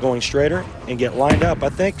comfortable going straighter and get lined up, I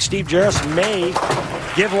think Steve Jaros may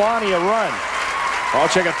give Lonnie a run.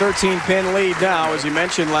 Waliczek a 13-pin lead now, as you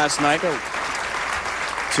mentioned last night.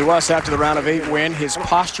 To us, after the round of 8 win, his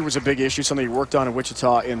posture was a big issue, something he worked on in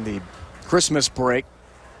Wichita in the Christmas break.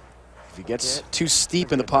 If he gets too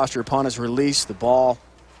steep in the posture upon his release, the ball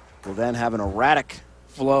will then have an erratic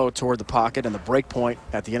flow toward the pocket and the break point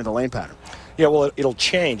at the end of the lane pattern. Yeah, well, it'll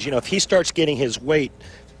change. You know, if he starts getting his weight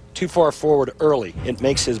too far forward early, it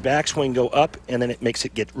makes his backswing go up, and then it makes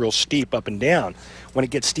it get real steep up and down. When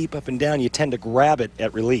it gets steep up and down, you tend to grab it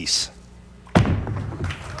at release.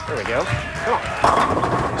 There we go.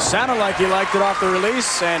 Sounded like he liked it off the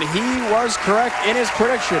release, and he was correct in his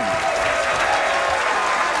prediction.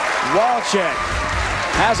 Waliczek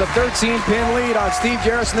has a 13-pin lead on Steve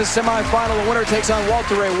Jaros in the semifinal. The winner takes on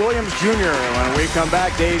Walter Ray Williams Jr. When we come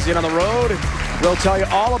back, days in on the road, we'll tell you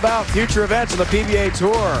all about future events on the PBA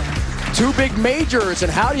Tour. 2 big majors,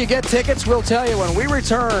 and how do you get tickets? We'll tell you when we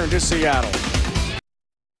return to Seattle.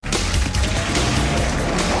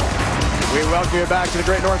 We welcome you back to the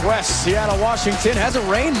Great Northwest. Seattle, Washington. Hasn't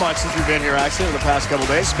rained much since we've been here, actually, in the past couple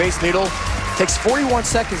days. Space Needle takes 41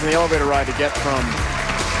 seconds in the elevator ride to get from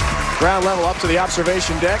ground level up to the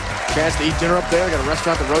observation deck. Chance to eat dinner up there. Got a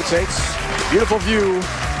restaurant that rotates. Beautiful view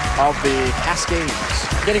of the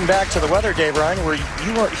Cascades. Getting back to the weather, Dave Ryan, where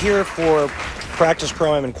you weren't here for practice,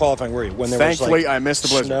 pro-am, and qualifying, were you? When there Thankfully, was, like, I missed the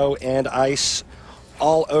blizzard. Snow and ice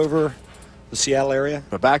all over the Seattle area.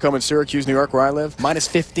 But back home in Syracuse, New York, where I live, minus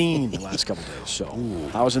 15 the last couple days. So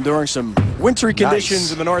I was enduring some wintry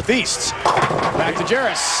conditions in the Northeast. Back to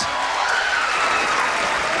Jaros.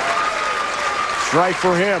 Strike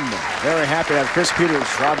for him. Very happy to have Chris Peters,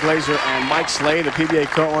 Rob Glazer, and Mike Slade, the PBA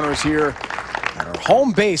co-owners here at our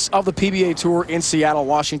home base of the PBA Tour in Seattle,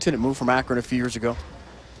 Washington. It moved from Akron a few years ago.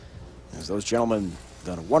 As those gentlemen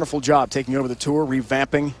done a wonderful job taking over the tour,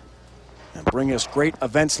 revamping, and bringing us great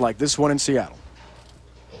events like this one in Seattle.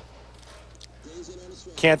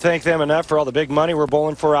 Can't thank them enough for all the big money we're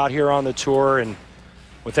bowling for out here on the tour, and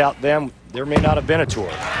without them, there may not have been a tour.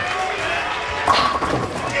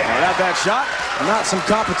 Without that shot, not some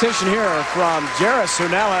competition here from Jaros, who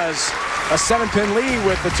now has a 7-pin lead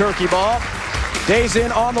with the turkey ball. Days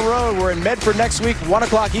in on the road. We're in Medford next week, 1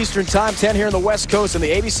 o'clock Eastern time, 10 here in the West Coast, and the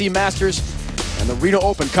ABC Masters and the Reno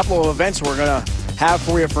Open. Couple of events we're going to have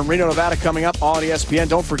for you from Reno, Nevada coming up on ESPN.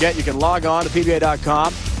 Don't forget, you can log on to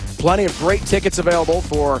PBA.com. Plenty of great tickets available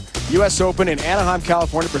for U.S. Open in Anaheim,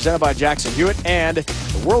 California, presented by Jackson Hewitt, and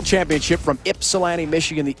the World Championship from Ypsilanti,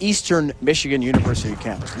 Michigan, the Eastern Michigan University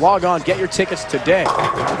campus. Log on, get your tickets today.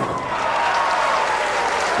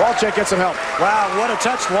 Waliczek gets some help. Wow, what a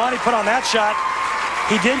touch Lonnie put on that shot.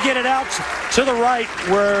 He did get it out to the right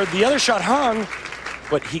where the other shot hung,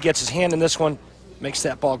 but he gets his hand in this one, makes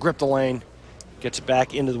that ball grip the lane, gets it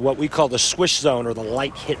back into what we call the swish zone, or the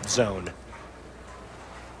light hit zone.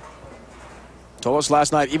 Told us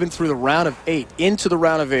last night, even through the round of 8, into the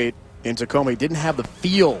round of 8 in Tacoma, he didn't have the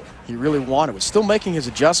feel he really wanted. Was still making his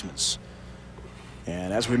adjustments.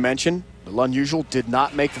 And as we mentioned, the unusual did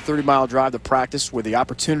not make the 30-mile drive to practice with the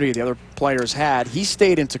opportunity the other players had. He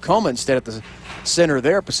stayed in Tacoma instead at the center of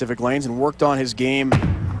their Pacific Lanes and worked on his game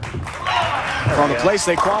from the place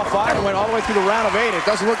they qualified and went all the way through the round of 8. It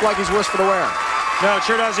doesn't look like he's worse for the wear. No, it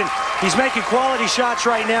sure doesn't. He's making quality shots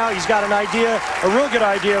right now. He's got an idea, a real good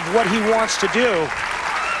idea of what he wants to do.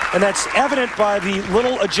 And that's evident by the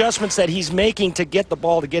little adjustments that he's making to get the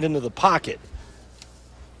ball to get into the pocket.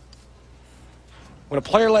 When a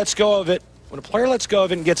player lets go of it,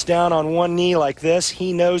 and gets down on one knee like this,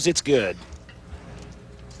 he knows it's good.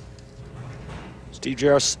 Steve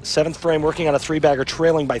Jaros, 7th frame, working on a 3-bagger,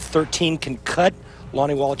 trailing by 13, can cut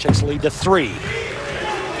Lonnie Waliczek's lead to 3.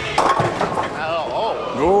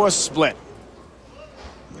 Oh, a split.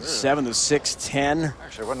 7 to 6, 10.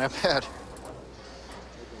 Actually, wasn't that bad.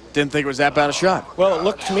 Didn't think it was that bad a shot. Well, it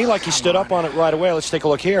looked to me like he stood up on it right away. Let's take a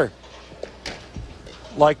look here.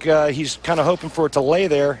 Like he's kind of hoping for it to lay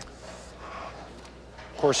there.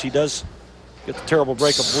 Of course, he does get the terrible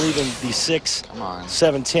break of leaving the 6,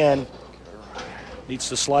 7, 10. Needs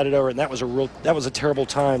to slide it over, and that was a terrible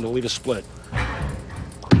time to leave a split.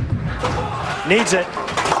 Needs it.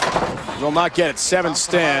 Will not get it. 7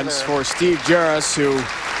 stands for Steve Jaros, who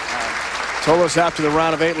told us after the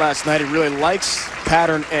round of 8 last night he really likes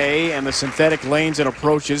pattern A and the synthetic lanes and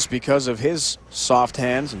approaches because of his soft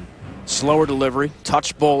hands and slower delivery,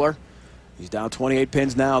 touch bowler. He's down 28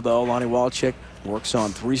 pins now, though. Lonnie Waliczek works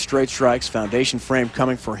on 3 straight strikes. Foundation frame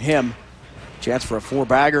coming for him. Chance for a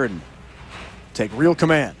 4-bagger and take real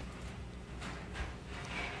command.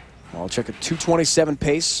 Waliczek at 227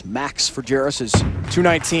 pace. Max for Jaros is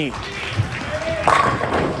 219.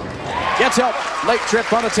 Gets help. Late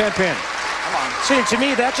trip on the 10-pin. See, to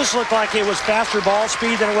me, that just looked like it was faster ball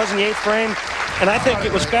speed than it was in the 8th frame. And I think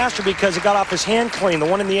it was faster because it got off his hand clean. The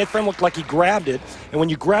one in the 8th frame looked like he grabbed it. And when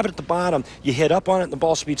you grab it at the bottom, you hit up on it and the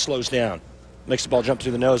ball speed slows down. Makes the ball jump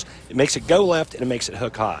through the nose. It makes it go left and it makes it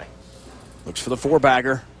hook high. Looks for the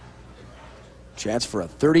 4-bagger. Chance for a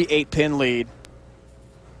 38-pin lead.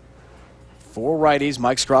 4 righties.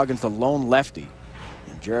 Mike Scroggins, the lone lefty.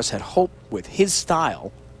 And Jaros had hope with his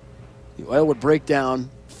style the oil would break down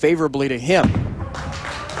favorably to him.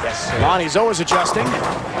 Yes, sir. Lonnie's always adjusting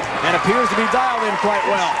and appears to be dialed in quite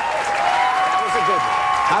well. That was a good one.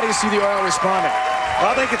 How do you see the oil responding?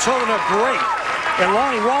 I think it's holding up great. And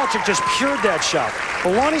Lonnie Waliczek just cured that shot.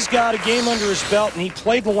 But Lonnie's got a game under his belt, and he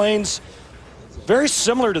played the lanes very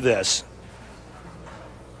similar to this.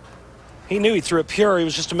 He knew he threw it pure. It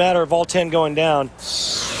was just a matter of all 10 going down.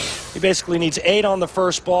 He basically needs 8 on the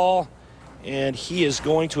first ball, and he is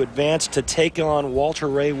going to advance to take on Walter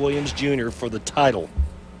Ray Williams Jr. for the title.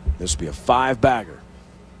 This will be a 5-bagger.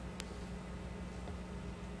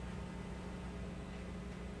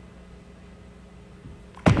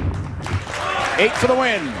 Eight for the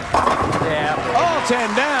win. Yeah. All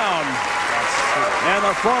 10 down. And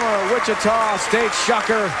the former Wichita State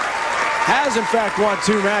Shocker has, in fact, won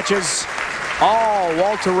 2 matches. All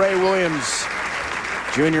Walter Ray Williams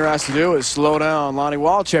Jr. has to do is slow down Lonnie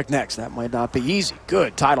Waliczek next. That might not be easy.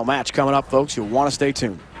 Good title match coming up, folks. You'll want to stay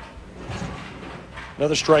tuned.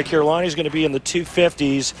 Another strike here. Lonnie's going to be in the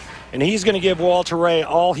 250s, and he's going to give Walter Ray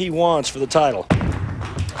all he wants for the title.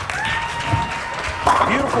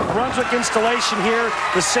 Beautiful Brunswick installation here.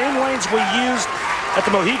 The same lanes we used at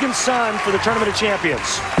the Mohegan Sun for the Tournament of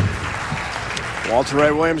Champions. Walter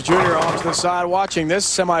Ray Williams Jr. off to the side watching this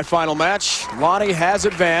semifinal match. Lonnie has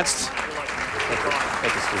advanced.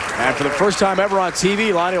 And for the first time ever on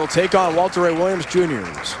TV, Lonnie will take on Walter Ray Williams Jr.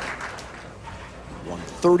 Won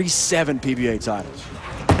 37 PBA titles.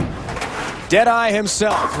 Deadeye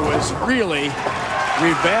himself, who has really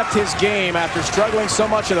revamped his game after struggling so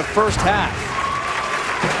much in the first half.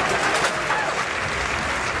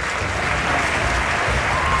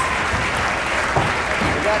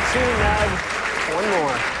 We got 2 now. 1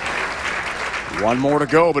 more. 1 more to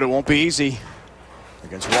go, but it won't be easy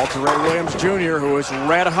against Walter Ray Williams Jr., who is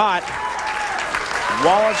red hot.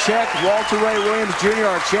 Waliczek, Walter Ray Williams Jr.,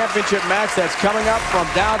 our championship match that's coming up from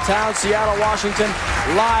downtown Seattle, Washington.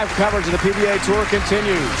 Live coverage of the PBA Tour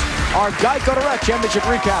continues. Our Geico Direct Championship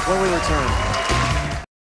recap when we return.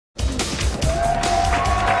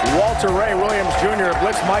 Walter Ray Williams Jr.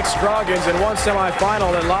 blitzed Mike Scroggins in one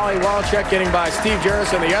semifinal, and Lonnie Waliczek getting by Steve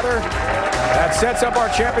Jaros in the other. That sets up our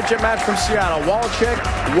championship match from Seattle. Waliczek,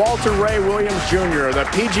 Walter Ray Williams Jr. The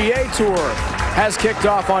PGA Tour has kicked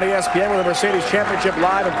off on ESPN with the Mercedes Championship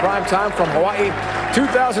live in prime time from Hawaii.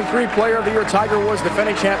 2003 Player of the Year Tiger Woods,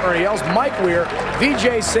 defending champ Ernie Els. Mike Weir,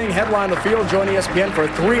 Vijay Singh headline the field. Join ESPN for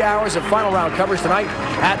 3 hours of final round coverage tonight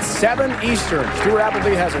at 7 Eastern. Stuart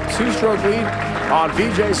Appleby has a 2-stroke lead on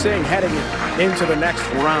Vijay Singh heading into the next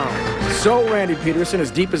round. So, Randy Peterson,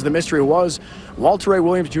 as deep as the mystery was, Walter Ray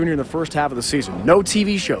Williams Jr. in the first half of the season. No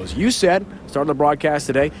TV shows. You said, started the broadcast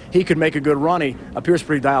today, he could make a good run. He appears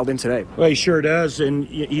pretty dialed in today. Well, he sure does, and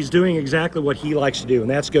he's doing exactly what he likes to do, and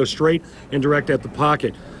that's go straight and direct at the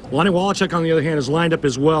pocket. Lonnie Waliczek, on the other hand, is lined up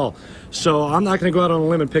as well. So I'm not going to go out on a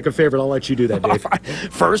limb and pick a favorite. I'll let you do that, Dave. Right.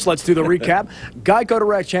 First, let's do the recap. Geico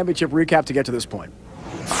Direct Championship recap to get to this point.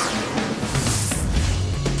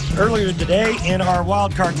 Earlier today in our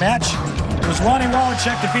wild card match, it was Lonnie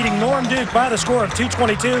Waliczek defeating Norm Duke by the score of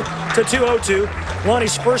 222 to 202.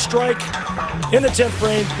 Lonnie's first strike in the 10th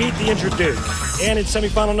frame beat the injured Duke. And in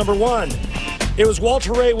semifinal number 1, it was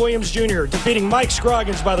Walter Ray Williams Jr. defeating Mike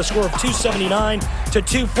Scroggins by the score of 279 to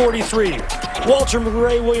 243. Walter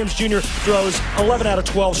Ray Williams Jr. throws 11 out of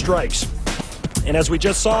 12 strikes. And as we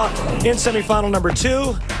just saw in semifinal number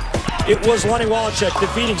 2, it was Lonnie Waliczek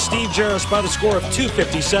defeating Steve Jaros by the score of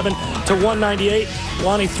 257 to 198.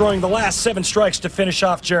 Lonnie throwing the last 7 strikes to finish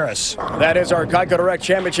off Jaros. That is our Geico Direct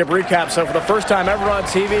Championship recap. So for the first time ever on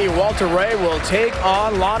TV, Walter Ray will take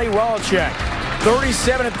on Lonnie Waliczek.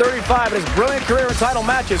 37 and 35 in his brilliant career in title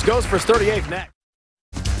matches. Goes for his 38th next.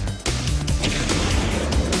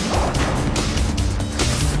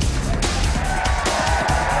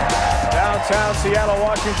 Downtown Seattle,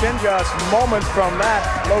 Washington, just moments from that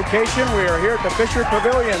location. We are here at the Fisher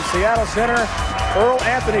Pavilion, Seattle Center. Earl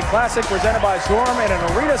Anthony Classic presented by Storm. In an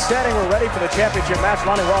arena setting, we're ready for the championship match.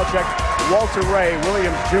 Lonnie Waliczek, Walter Ray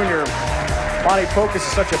Williams Jr. Lonnie, focus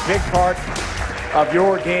is such a big part of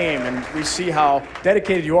your game, and we see how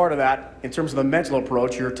dedicated you are to that in terms of the mental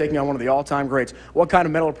approach. You're taking on one of the all-time greats. What kind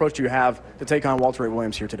of mental approach do you have to take on Walter Ray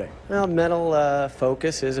Williams here today? Well, mental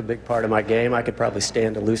focus is a big part of my game. I could probably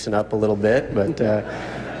stand to loosen up a little bit, but,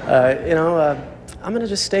 you know, I'm going to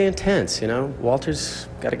just stay intense, you know. Walter's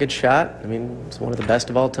got a good shot. I mean, he's one of the best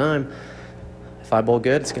of all time. If I bowl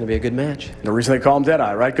good, it's going to be a good match. The reason they call him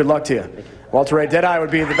Deadeye, right? Good luck to you. Walter Ray, Deadeye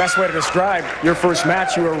would be the best way to describe your first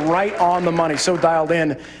match. You were right on the money, so dialed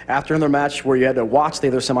in. After another match where you had to watch the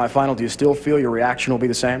other semifinal, do you still feel your reaction will be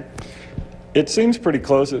the same? It seems pretty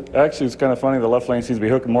close. Actually, it's kind of funny. The left lane seems to be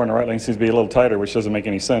hooking more, and the right lane seems to be a little tighter, which doesn't make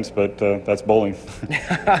any sense, but that's bowling.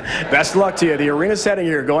 Best of luck to you. The arena setting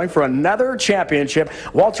here, going for another championship.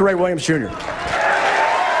 Walter Ray Williams, Jr.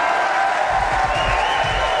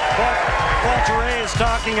 Walter Ray is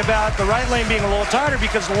talking about the right lane being a little tighter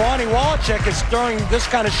because Lonnie Waliczek is throwing this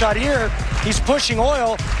kind of shot here. He's pushing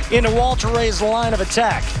oil into Walter Ray's line of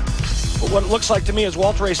attack. But what it looks like to me is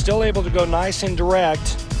Walter Ray still able to go nice and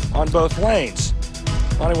direct on both lanes.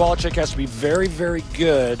 Lonnie Waliczek has to be very, very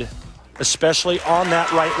good, especially on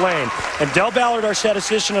that right lane. And Del Ballard, our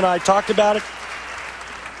statistician, and I talked about it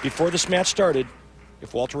before this match started.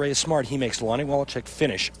 If Walter Ray is smart, he makes Lonnie Waliczek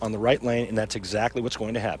finish on the right lane, and that's exactly what's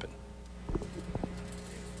going to happen.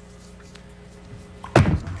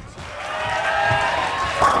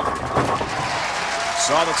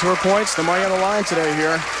 Saw the tour points, the money on the line today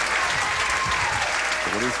here.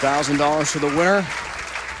 $40,000 for the winner.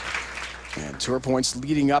 And tour points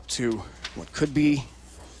leading up to what could be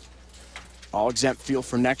all-exempt field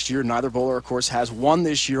for next year. Neither bowler, of course, has won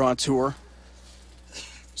this year on tour.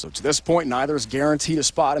 So to this point, neither is guaranteed a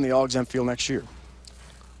spot in the all-exempt field next year.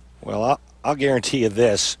 Well, I'll guarantee you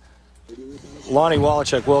this. Lonnie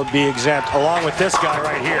Waliczek will be exempt, along with this guy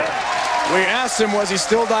right here. We asked him, was he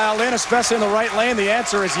still dialed in, especially in the right lane? The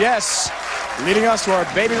answer is yes. Leading us to our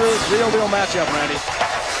Baby Ruth real deal matchup, Randy.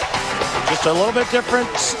 Just a little bit different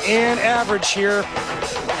in average here.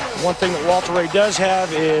 One thing that Walter Ray does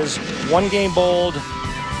have is one game bowled,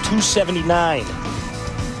 279.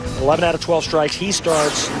 11 out of 12 strikes. He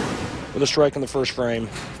starts with a strike in the first frame.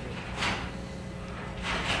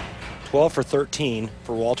 12 for 13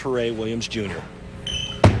 for Walter Ray Williams, Jr.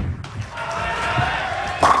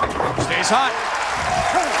 Stays hot.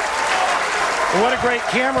 And what a great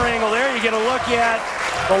camera angle there. You get a look at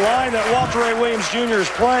the line that Walter Ray Williams, Jr. is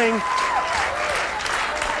playing.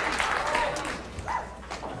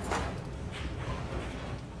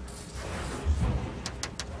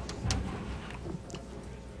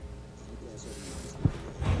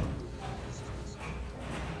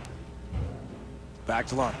 Back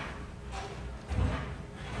to Lonnie.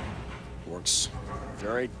 Works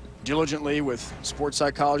very diligently with sports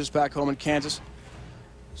psychologists back home in Kansas.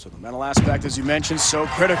 So the mental aspect, as you mentioned, so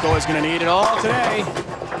critical. Is going to need it all today.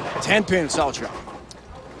 10-pin, solid shot.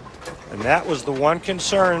 And that was the one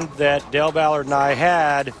concern that Del Ballard and I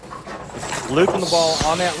had. Looping the ball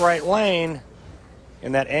on that right lane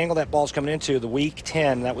and that angle that ball's coming into, the weak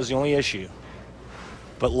 10, that was the only issue.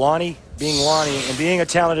 But Lonnie, being Lonnie and being a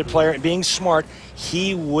talented player and being smart,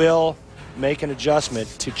 he will make an adjustment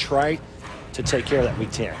to try to take care of that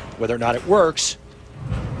weak 10. Whether or not it works,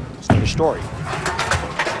 it's another story.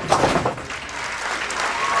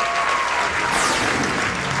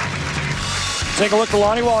 Take a look at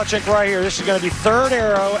Lonnie Waliczek right here. This is going to be third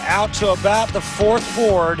arrow out to about the fourth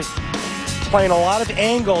board, playing a lot of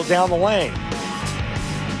angle down the lane.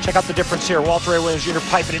 Check out the difference here. Walter Ray Williams Jr.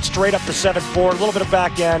 piping it straight up the seventh board, a little bit of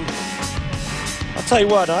back end. I'll tell you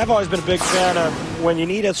what, I've always been a big fan of when you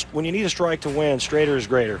need a strike to win, straighter is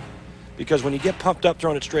greater. Because when you get pumped up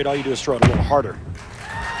throwing it straight, all you do is throw it a little harder.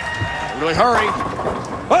 Really hurry.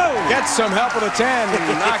 Whoa! Get some help with a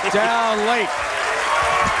 10. Knocked down late.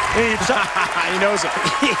 He knows it.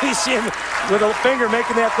 You see him with a finger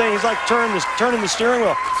making that thing. He's like turning the steering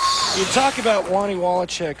wheel. You talk about Lonnie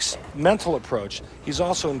Waliczek's mental approach. He's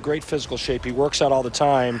also in great physical shape. He works out all the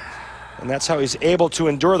time, and that's how he's able to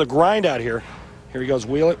endure the grind out here. Here he goes.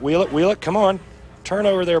 Wheel it, wheel it, wheel it. Come on. Turn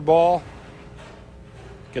over their ball.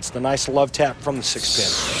 Gets the nice love tap from the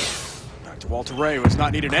 6-pin. Back to Walter Ray, who has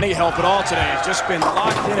not needed any help at all today. He's just been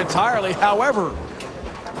locked in entirely. However,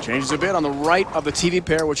 changes a bit on the right of the TV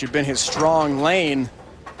pair, which had been his strong lane.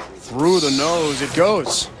 Through the nose it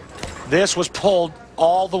goes. This was pulled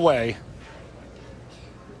all the way.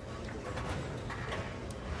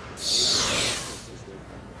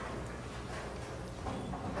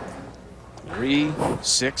 Three,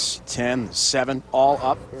 6, 10, 7, all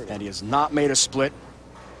up, and he has not made a split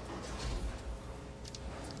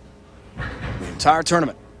the entire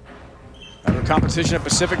tournament. After competition at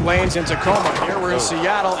Pacific Lanes in Tacoma. Here we're in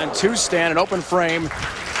Seattle, and two stand, an open frame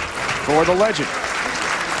for the legend.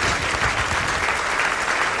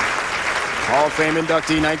 Hall of Fame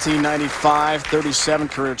inductee, 1995, 37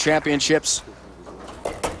 career championships.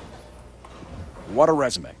 What a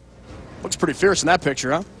resume. Looks pretty fierce in that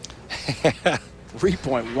picture, huh?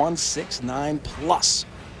 3.169 plus.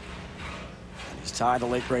 And he's tied the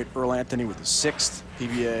late great Earl Anthony with the 6th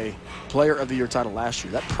PBA Player of the Year title last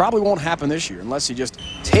year. That probably won't happen this year unless he just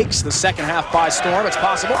takes the second half by storm. It's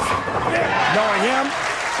possible. Knowing him,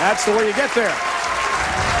 that's the way you get there.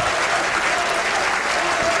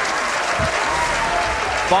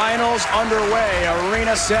 Finals underway.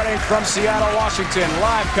 Arena setting from Seattle, Washington.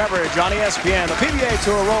 Live coverage on ESPN. The PBA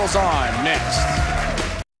Tour rolls on next.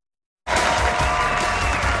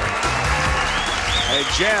 A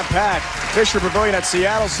jam-packed Fisher Pavilion at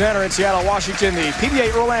Seattle Center in Seattle, Washington. The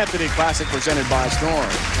PBA Earl Anthony Classic presented by Storm.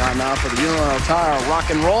 Time now for the Union Tire Rock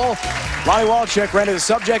and Roll. Lonnie Waliczek ran to the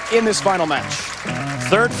subject in this final match.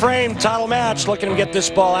 Third frame title match. Looking to get this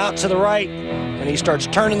ball out to the right. And he starts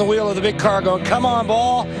turning the wheel of the big car going, come on,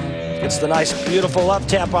 ball. Gets the nice, beautiful up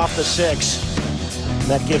tap off the 6. And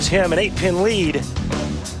that gives him an 8-pin lead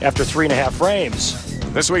after 3.5 frames.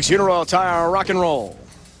 This week's Uniroyal Tire Rock and Roll.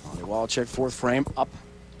 Lonnie Waliczek, 4th frame, up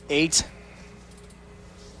 8.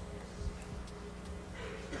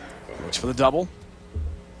 Looks for the double.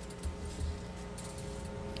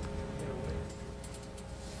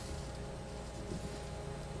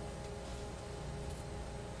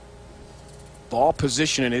 Ball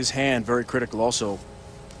position in his hand, very critical also.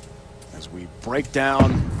 As we break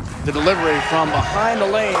down the delivery from behind the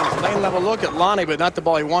lane level look at Lonnie, but not the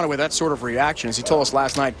ball he wanted with that sort of reaction. As he told us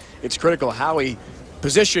last night, it's critical how he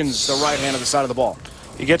positions the right hand on the side of the ball.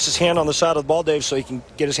 He gets his hand on the side of the ball, Dave, so he can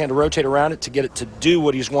get his hand to rotate around it to get it to do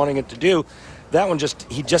what he's wanting it to do. That one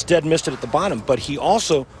he just dead missed it at the bottom, but he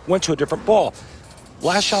also went to a different ball.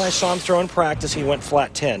 Last shot I saw him throw in practice, he went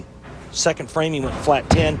flat 10. Second frame, he went flat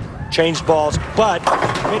 10. Changed balls, but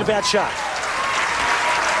made a bad shot.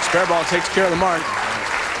 Spare ball takes care of the mark.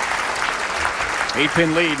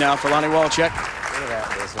 8-pin lead now for Lonnie Waliczek. Look at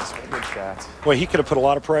that business. What a good shot. Boy, he could have put a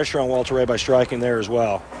lot of pressure on Walter Ray by striking there as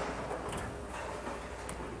well.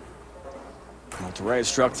 Walter Ray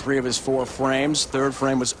struck 3 of his 4 frames. 3rd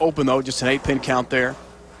frame was open, though, just an 8-pin count there.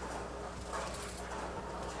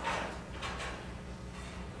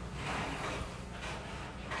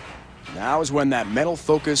 Now is when that mental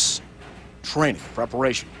focus, training,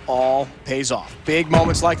 preparation, all pays off. Big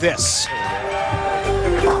moments like this.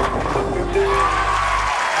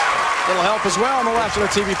 Little help as well on the left of the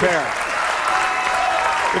TV pair.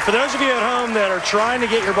 But for those of you at home that are trying to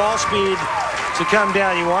get your ball speed to come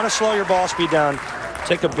down, you want to slow your ball speed down,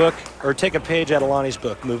 take a book or take a page out of Lonnie's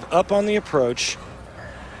book. Move up on the approach,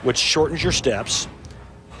 which shortens your steps.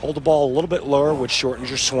 Hold the ball a little bit lower, which shortens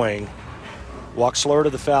your swing. Walk slower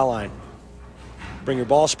to the foul line. Bring your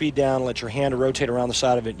ball speed down, let your hand rotate around the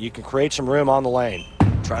side of it. You can create some room on the lane.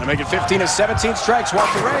 Trying to make it 15 to 17 strikes.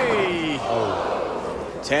 Walter Ray.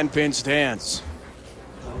 10-pin stands.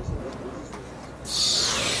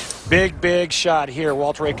 Big, big shot here.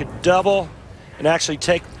 Walter Ray could double and actually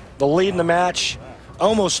take the lead in the match.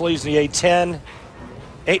 Almost leaves the 8-10.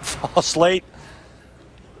 8 falls late.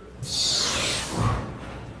 A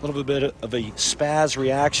little bit of a spaz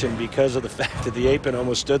reaction because of the fact that the 8-pin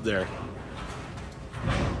almost stood there.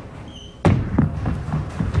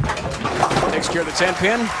 Takes care of the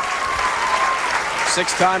 10-pin.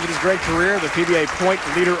 6 times in his great career, the PBA Point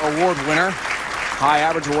Leader Award winner. High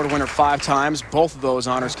Average Award winner 5 times. Both of those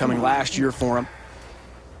honors coming last year for him.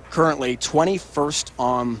 Currently 21st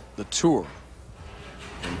on the tour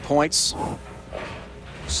in points.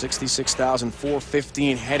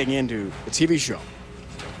 66,415 heading into the TV show.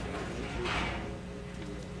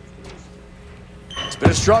 It's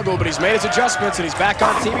been a struggle, but he's made his adjustments, and he's back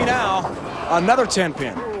on TV now. Another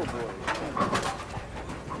 10-pin.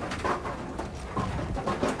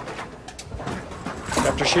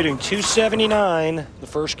 After shooting 279 the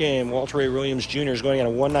first game, Walter Ray Williams Jr. is going at a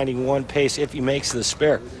 191 pace if he makes the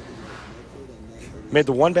spare. Made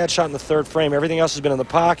the one bad shot in the 3rd frame. Everything else has been in the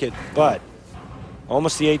pocket, but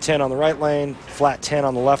almost the 8-10 on the right lane, flat 10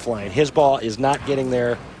 on the left lane. His ball is not getting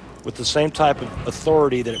there with the same type of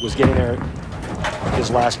authority that it was getting there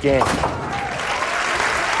his last game.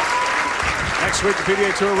 Next week, the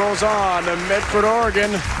PBA Tour rolls on to Medford,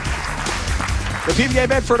 Oregon. The PBA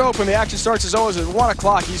Medford Open, the action starts as always at 1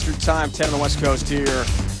 o'clock Eastern Time, 10 on the West Coast here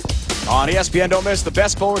on ESPN. Don't miss the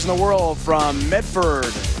best bowlers in the world from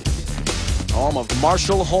Medford, home of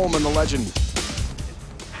Marshall Holman, the legend.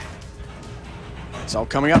 It's all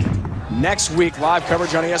coming up next week. Live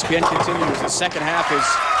coverage on ESPN continues. The second half is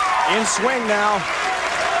in swing now,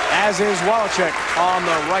 as is Waliczek on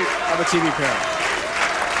the right of the TV pair.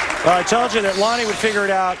 Well, I told you that Lonnie would figure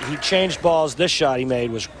it out. He changed balls. This shot he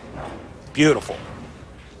made was beautiful.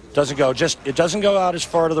 It doesn't go out as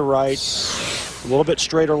far to the right. A little bit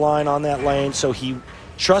straighter line on that lane, so he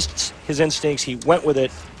trusts his instincts. He went with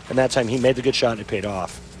it, and that time he made the good shot, and it paid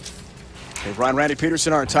off. Hey, Brian, Randy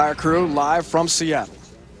Peterson, our entire crew, live from Seattle.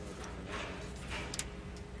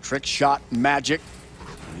 Trick shot magic.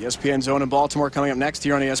 The ESPN Zone in Baltimore coming up next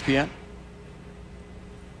here on ESPN.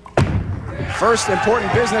 First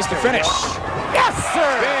important business to finish. Yes,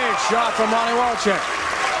 sir! Big shot from Lonnie Waliczek.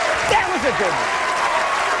 That was a good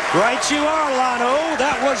one. Right you are, Lano.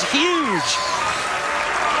 That was huge.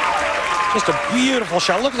 Just a beautiful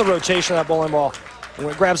shot. Look at the rotation of that bowling ball. When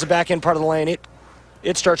it grabs the back end part of the lane,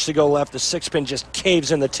 it starts to go left. The 6-pin just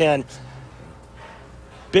caves in the 10.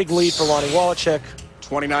 Big lead for Lonnie Waliczek.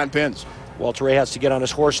 29 pins. Walter Ray has to get on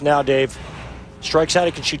his horse now, Dave. Strikes out,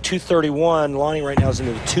 he can shoot 231. Lonnie right now is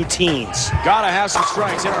into the 2 teens. Gotta have some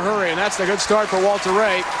strikes in a hurry, and that's the good start for Walter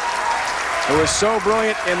Ray, who was so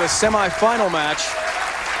brilliant in the semifinal match.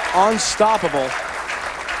 Unstoppable.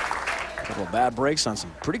 A couple of bad breaks on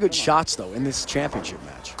some pretty good shots, though, in this championship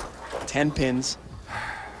match. 10 pins.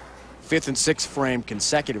 5th and 6th frame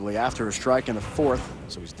consecutively after a strike in the 4th.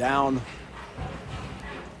 So he's down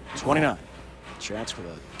 29. Chance for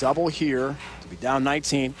a double here to be down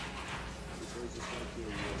 19.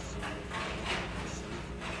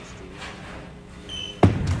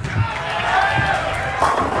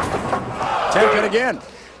 Pin again.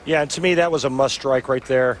 Yeah, and to me, that was a must strike right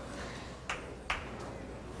there.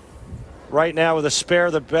 Right now, with a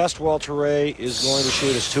spare, the best Walter Ray is going to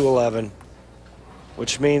shoot is 211,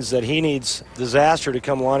 which means that he needs disaster to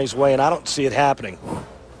come Lonnie's way, and I don't see it happening.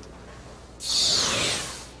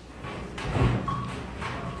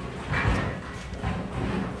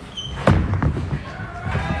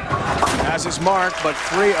 Has his mark, but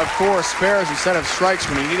 3 of 4 spares instead of strikes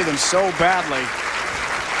when he needed them so badly.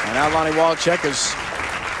 And now Lonnie Waliczek, as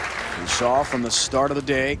we saw from the start of the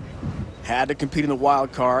day, had to compete in the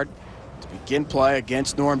wild card to begin play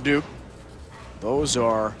against Norm Duke. Those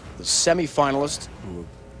are the semifinalists who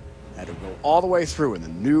had to go all the way through in the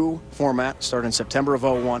new format, started in September of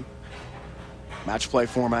 '01. Match play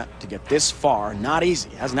format to get this far, not easy.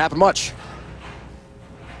 Hasn't happened much.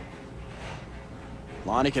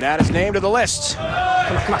 Lonnie can add his name to the list. Come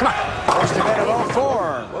on, come on, come on. First event of '04.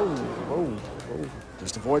 Whoa.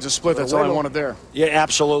 Just avoids a split. That's all I wanted there. Yeah,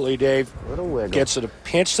 absolutely, Dave. Little wiggle. Gets it a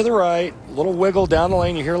pinch to the right, a little wiggle down the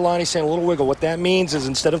lane. You hear Lonnie saying a little wiggle. What that means is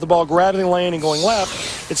instead of the ball grabbing the lane and going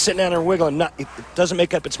left, it's sitting down there and wiggling. It doesn't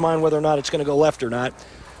make up its mind whether or not it's going to go left or not.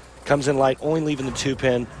 Comes in light, only leaving the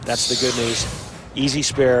 2-pin. That's the good news. Easy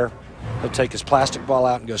spare. He'll take his plastic ball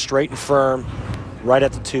out and go straight and firm, right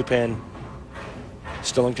at the 2-pin.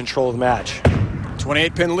 Still in control of the match.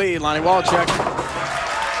 28-pin lead, Lonnie Waliczek.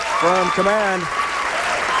 Firm command.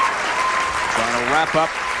 Trying to wrap up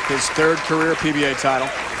his 3rd career PBA title.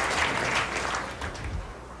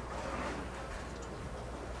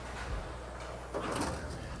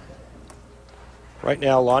 Right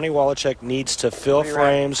now, Lonnie Waliczek needs to fill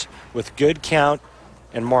frames with good count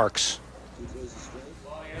and marks.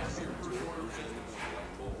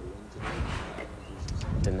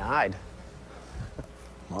 Denied.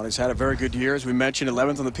 Lonnie's had a very good year, as we mentioned,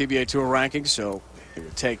 11th on the PBA Tour rankings, so it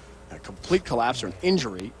would take a complete collapse or an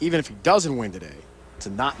injury, even if he doesn't win today, to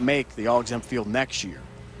not make the all-exempt field next year.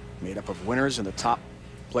 Made up of winners and the top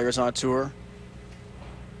players on tour,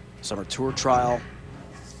 summer tour trial,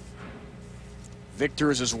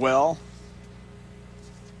 victors as well.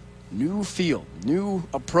 New field, new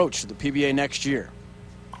approach to the PBA next year.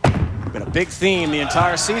 Been a big theme the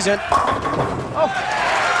entire season. Oh.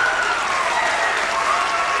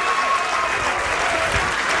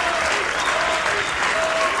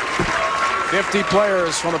 50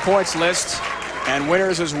 players from the points list and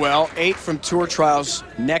winners as well. 8 from tour trials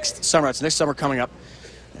next summer. That's next summer coming up.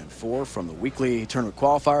 And 4 from the weekly tournament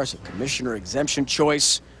qualifiers, a commissioner exemption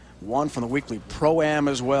choice. 1 from the weekly Pro-Am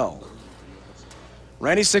as well.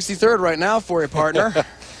 Randy, 63rd right now for you, partner.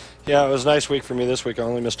 Yeah, it was a nice week for me this week. I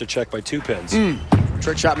only missed a check by 2 pins.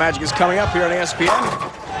 Trick shot magic is coming up here on ESPN.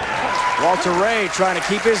 Walter Ray trying to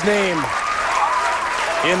keep his name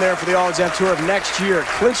in there for the All-Exempt Tour of next year.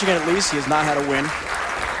 Clinching it at least. He has not had a win,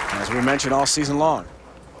 as we mentioned, all season long.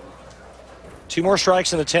 2 more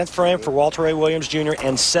strikes in the 10th frame for Walter Ray Williams Jr.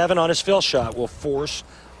 and 7 on his fill shot will force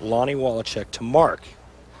Lonnie Waliczek to mark.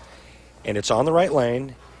 And it's on the right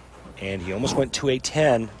lane, and he almost went to a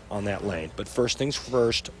 10 on that lane. But first things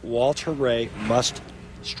first, Walter Ray must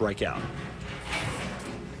strike out.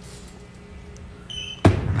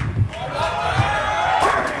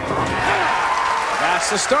 That's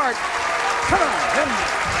the start.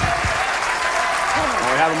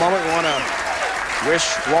 We have a moment. We want to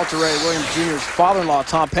wish Walter Ray Williams Jr.'s father-in-law,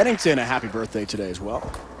 Tom Pennington, a happy birthday today as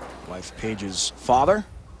well. Wife Paige's father.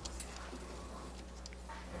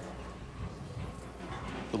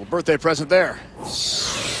 Little birthday present there.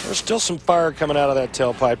 There's still some fire coming out of that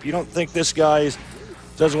tailpipe. You don't think this guy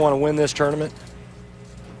doesn't want to win this tournament?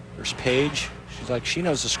 There's Paige. She's like, she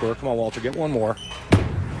knows the score. Come on, Walter, get one more.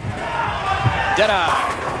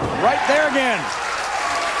 Dead-eye. Right there again.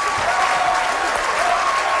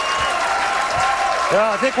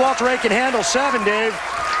 Well, I think Walter Ray can handle 7, Dave.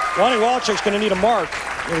 Lonnie Waliczek's going to need a mark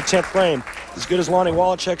in the 10th frame. As good as Lonnie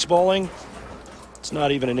Waliczek's bowling, it's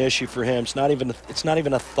not even an issue for him. It's not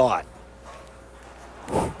even a thought.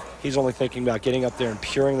 He's only thinking about getting up there and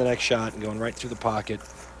puring the next shot and going right through the pocket,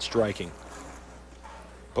 striking.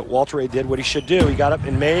 But Walter Ray did what he should do. He got up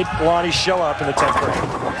and made Lonnie show up in the 10th frame.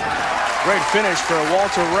 Great finish for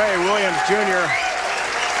Walter Ray Williams Jr.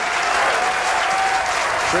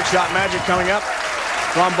 Trick shot magic coming up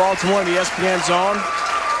from Baltimore in the ESPN zone.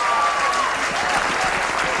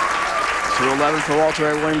 2-11 for Walter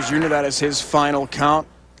Ray Williams Jr. That is his final count.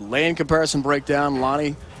 Lane comparison breakdown.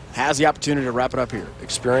 Lonnie has the opportunity to wrap it up here.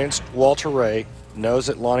 Experienced Walter Ray knows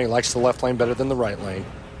that Lonnie likes the left lane better than the right lane.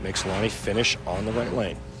 Makes Lonnie finish on the right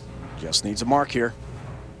lane. Just needs a mark here.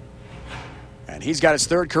 And he's got his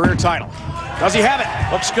 3rd career title. Does he have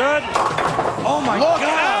it? Looks good. Oh, my God.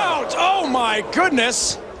 God. Out! Oh, my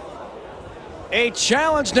goodness. A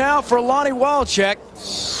challenge now for Lonnie Waliczek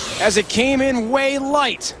as it came in way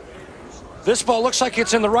light. This ball looks like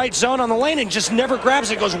it's in the right zone on the lane and just never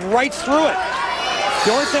grabs it. Goes right through it.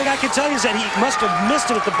 The only thing I can tell you is that he must have missed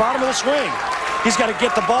it at the bottom of the swing. He's got to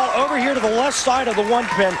get the ball over here to the left side of the 1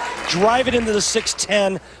 pin, drive it into the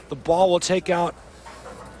 6-10. The ball will take out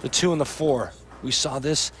the 2 and the 4. We saw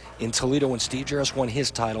this in Toledo when Steve Jaros won his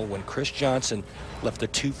title, when Chris Johnson left the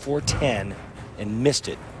 2-4-10 and missed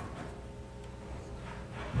it.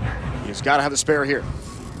 He's got to have the spare here.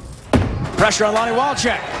 Pressure on Lonnie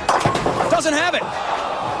Waliczek. Doesn't have it.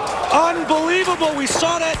 Unbelievable. We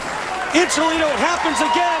saw that in Toledo. It happens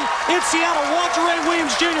again in Seattle. Walter Ray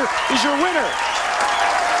Williams Jr. is your winner.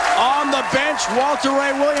 On the bench, Walter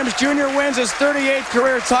Ray Williams Jr. wins his 38th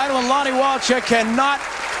career title, and Lonnie Waliczek cannot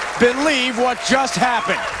believe what just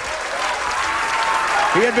happened.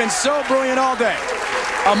 He had been so brilliant all day.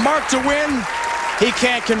 A mark to win, he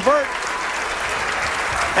can't convert.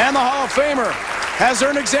 And the Hall of Famer has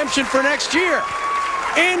earned exemption for next year.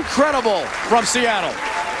 Incredible from Seattle.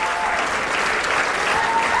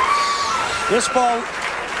 This ball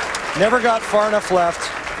never got far enough left.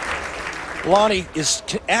 Lonnie is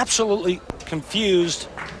absolutely confused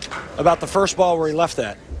about the first ball where he left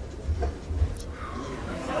that.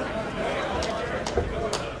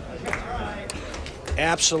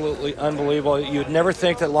 Absolutely unbelievable. You'd never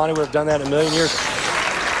think that Lonnie would have done that in a million years.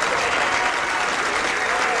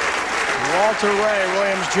 Walter Ray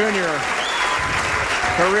Williams Jr.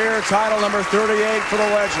 Career title number 38 for the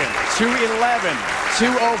legend. 2-11,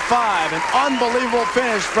 2-05. An unbelievable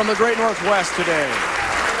finish from the Great Northwest today.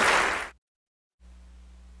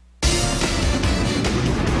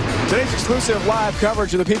 Today's exclusive live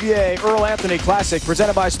coverage of the PBA Earl Anthony Classic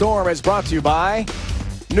presented by Storm is brought to you by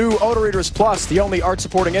new Odor Eaters Plus, the only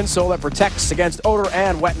art-supporting insole that protects against odor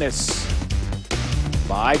and wetness.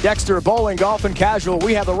 By Dexter Bowling, Golf, and Casual,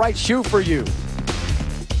 we have the right shoe for you.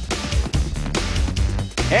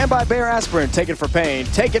 And by Bayer Aspirin, take it for pain,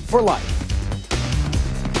 take it for life.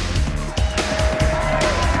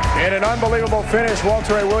 And an unbelievable finish,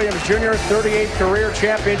 Walter Ray Williams Jr., 38th career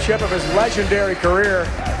championship of his legendary career.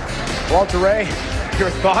 Walter Ray, your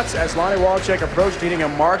thoughts as Lonnie Waliczek approached needing a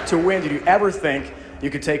mark to win? Did you ever think you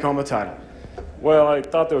could take home the title? Well, I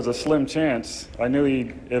thought there was a slim chance. I knew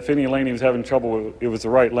if any lane he was having trouble with, it was the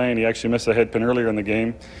right lane. He actually missed a head pin earlier in the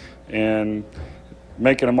game. And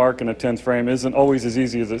making a mark in a 10th frame isn't always as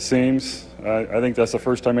easy as it seems. I think that's the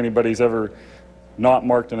first time anybody's ever not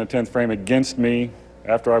marked in a 10th frame against me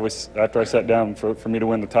after I sat down for me to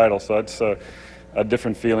win the title. So that's a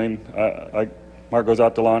different feeling. Mark goes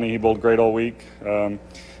out to Lonnie. He bowled great all week.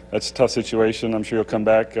 That's a tough situation. I'm sure he'll come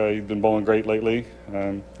back. He's been bowling great lately.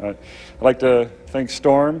 I'd like to thank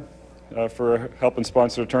Storm for helping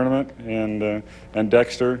sponsor the tournament, and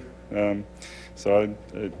Dexter.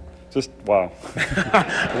 Just wow.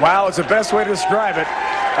 Wow, it's the best way to describe it.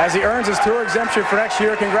 As he earns his tour exemption for next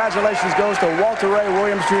year, congratulations goes to Walter Ray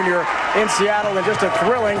Williams Jr. in Seattle, and just a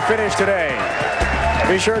thrilling finish today.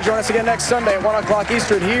 Be sure to join us again next Sunday at 1 o'clock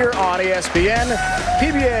Eastern here on ESPN.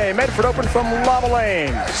 PBA Medford Open from Lava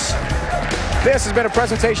Lanes. This has been a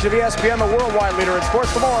presentation of ESPN, the worldwide leader in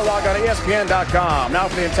sports. For more, log on to ESPN.com. Now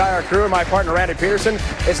for the entire crew and my partner, Randy Peterson,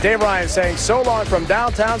 it's Dave Ryan saying so long from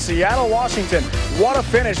downtown Seattle, Washington. What a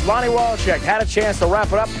finish. Lonnie Waliczek had a chance to wrap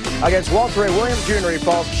it up against Walter Ray Williams Jr. He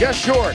falls just short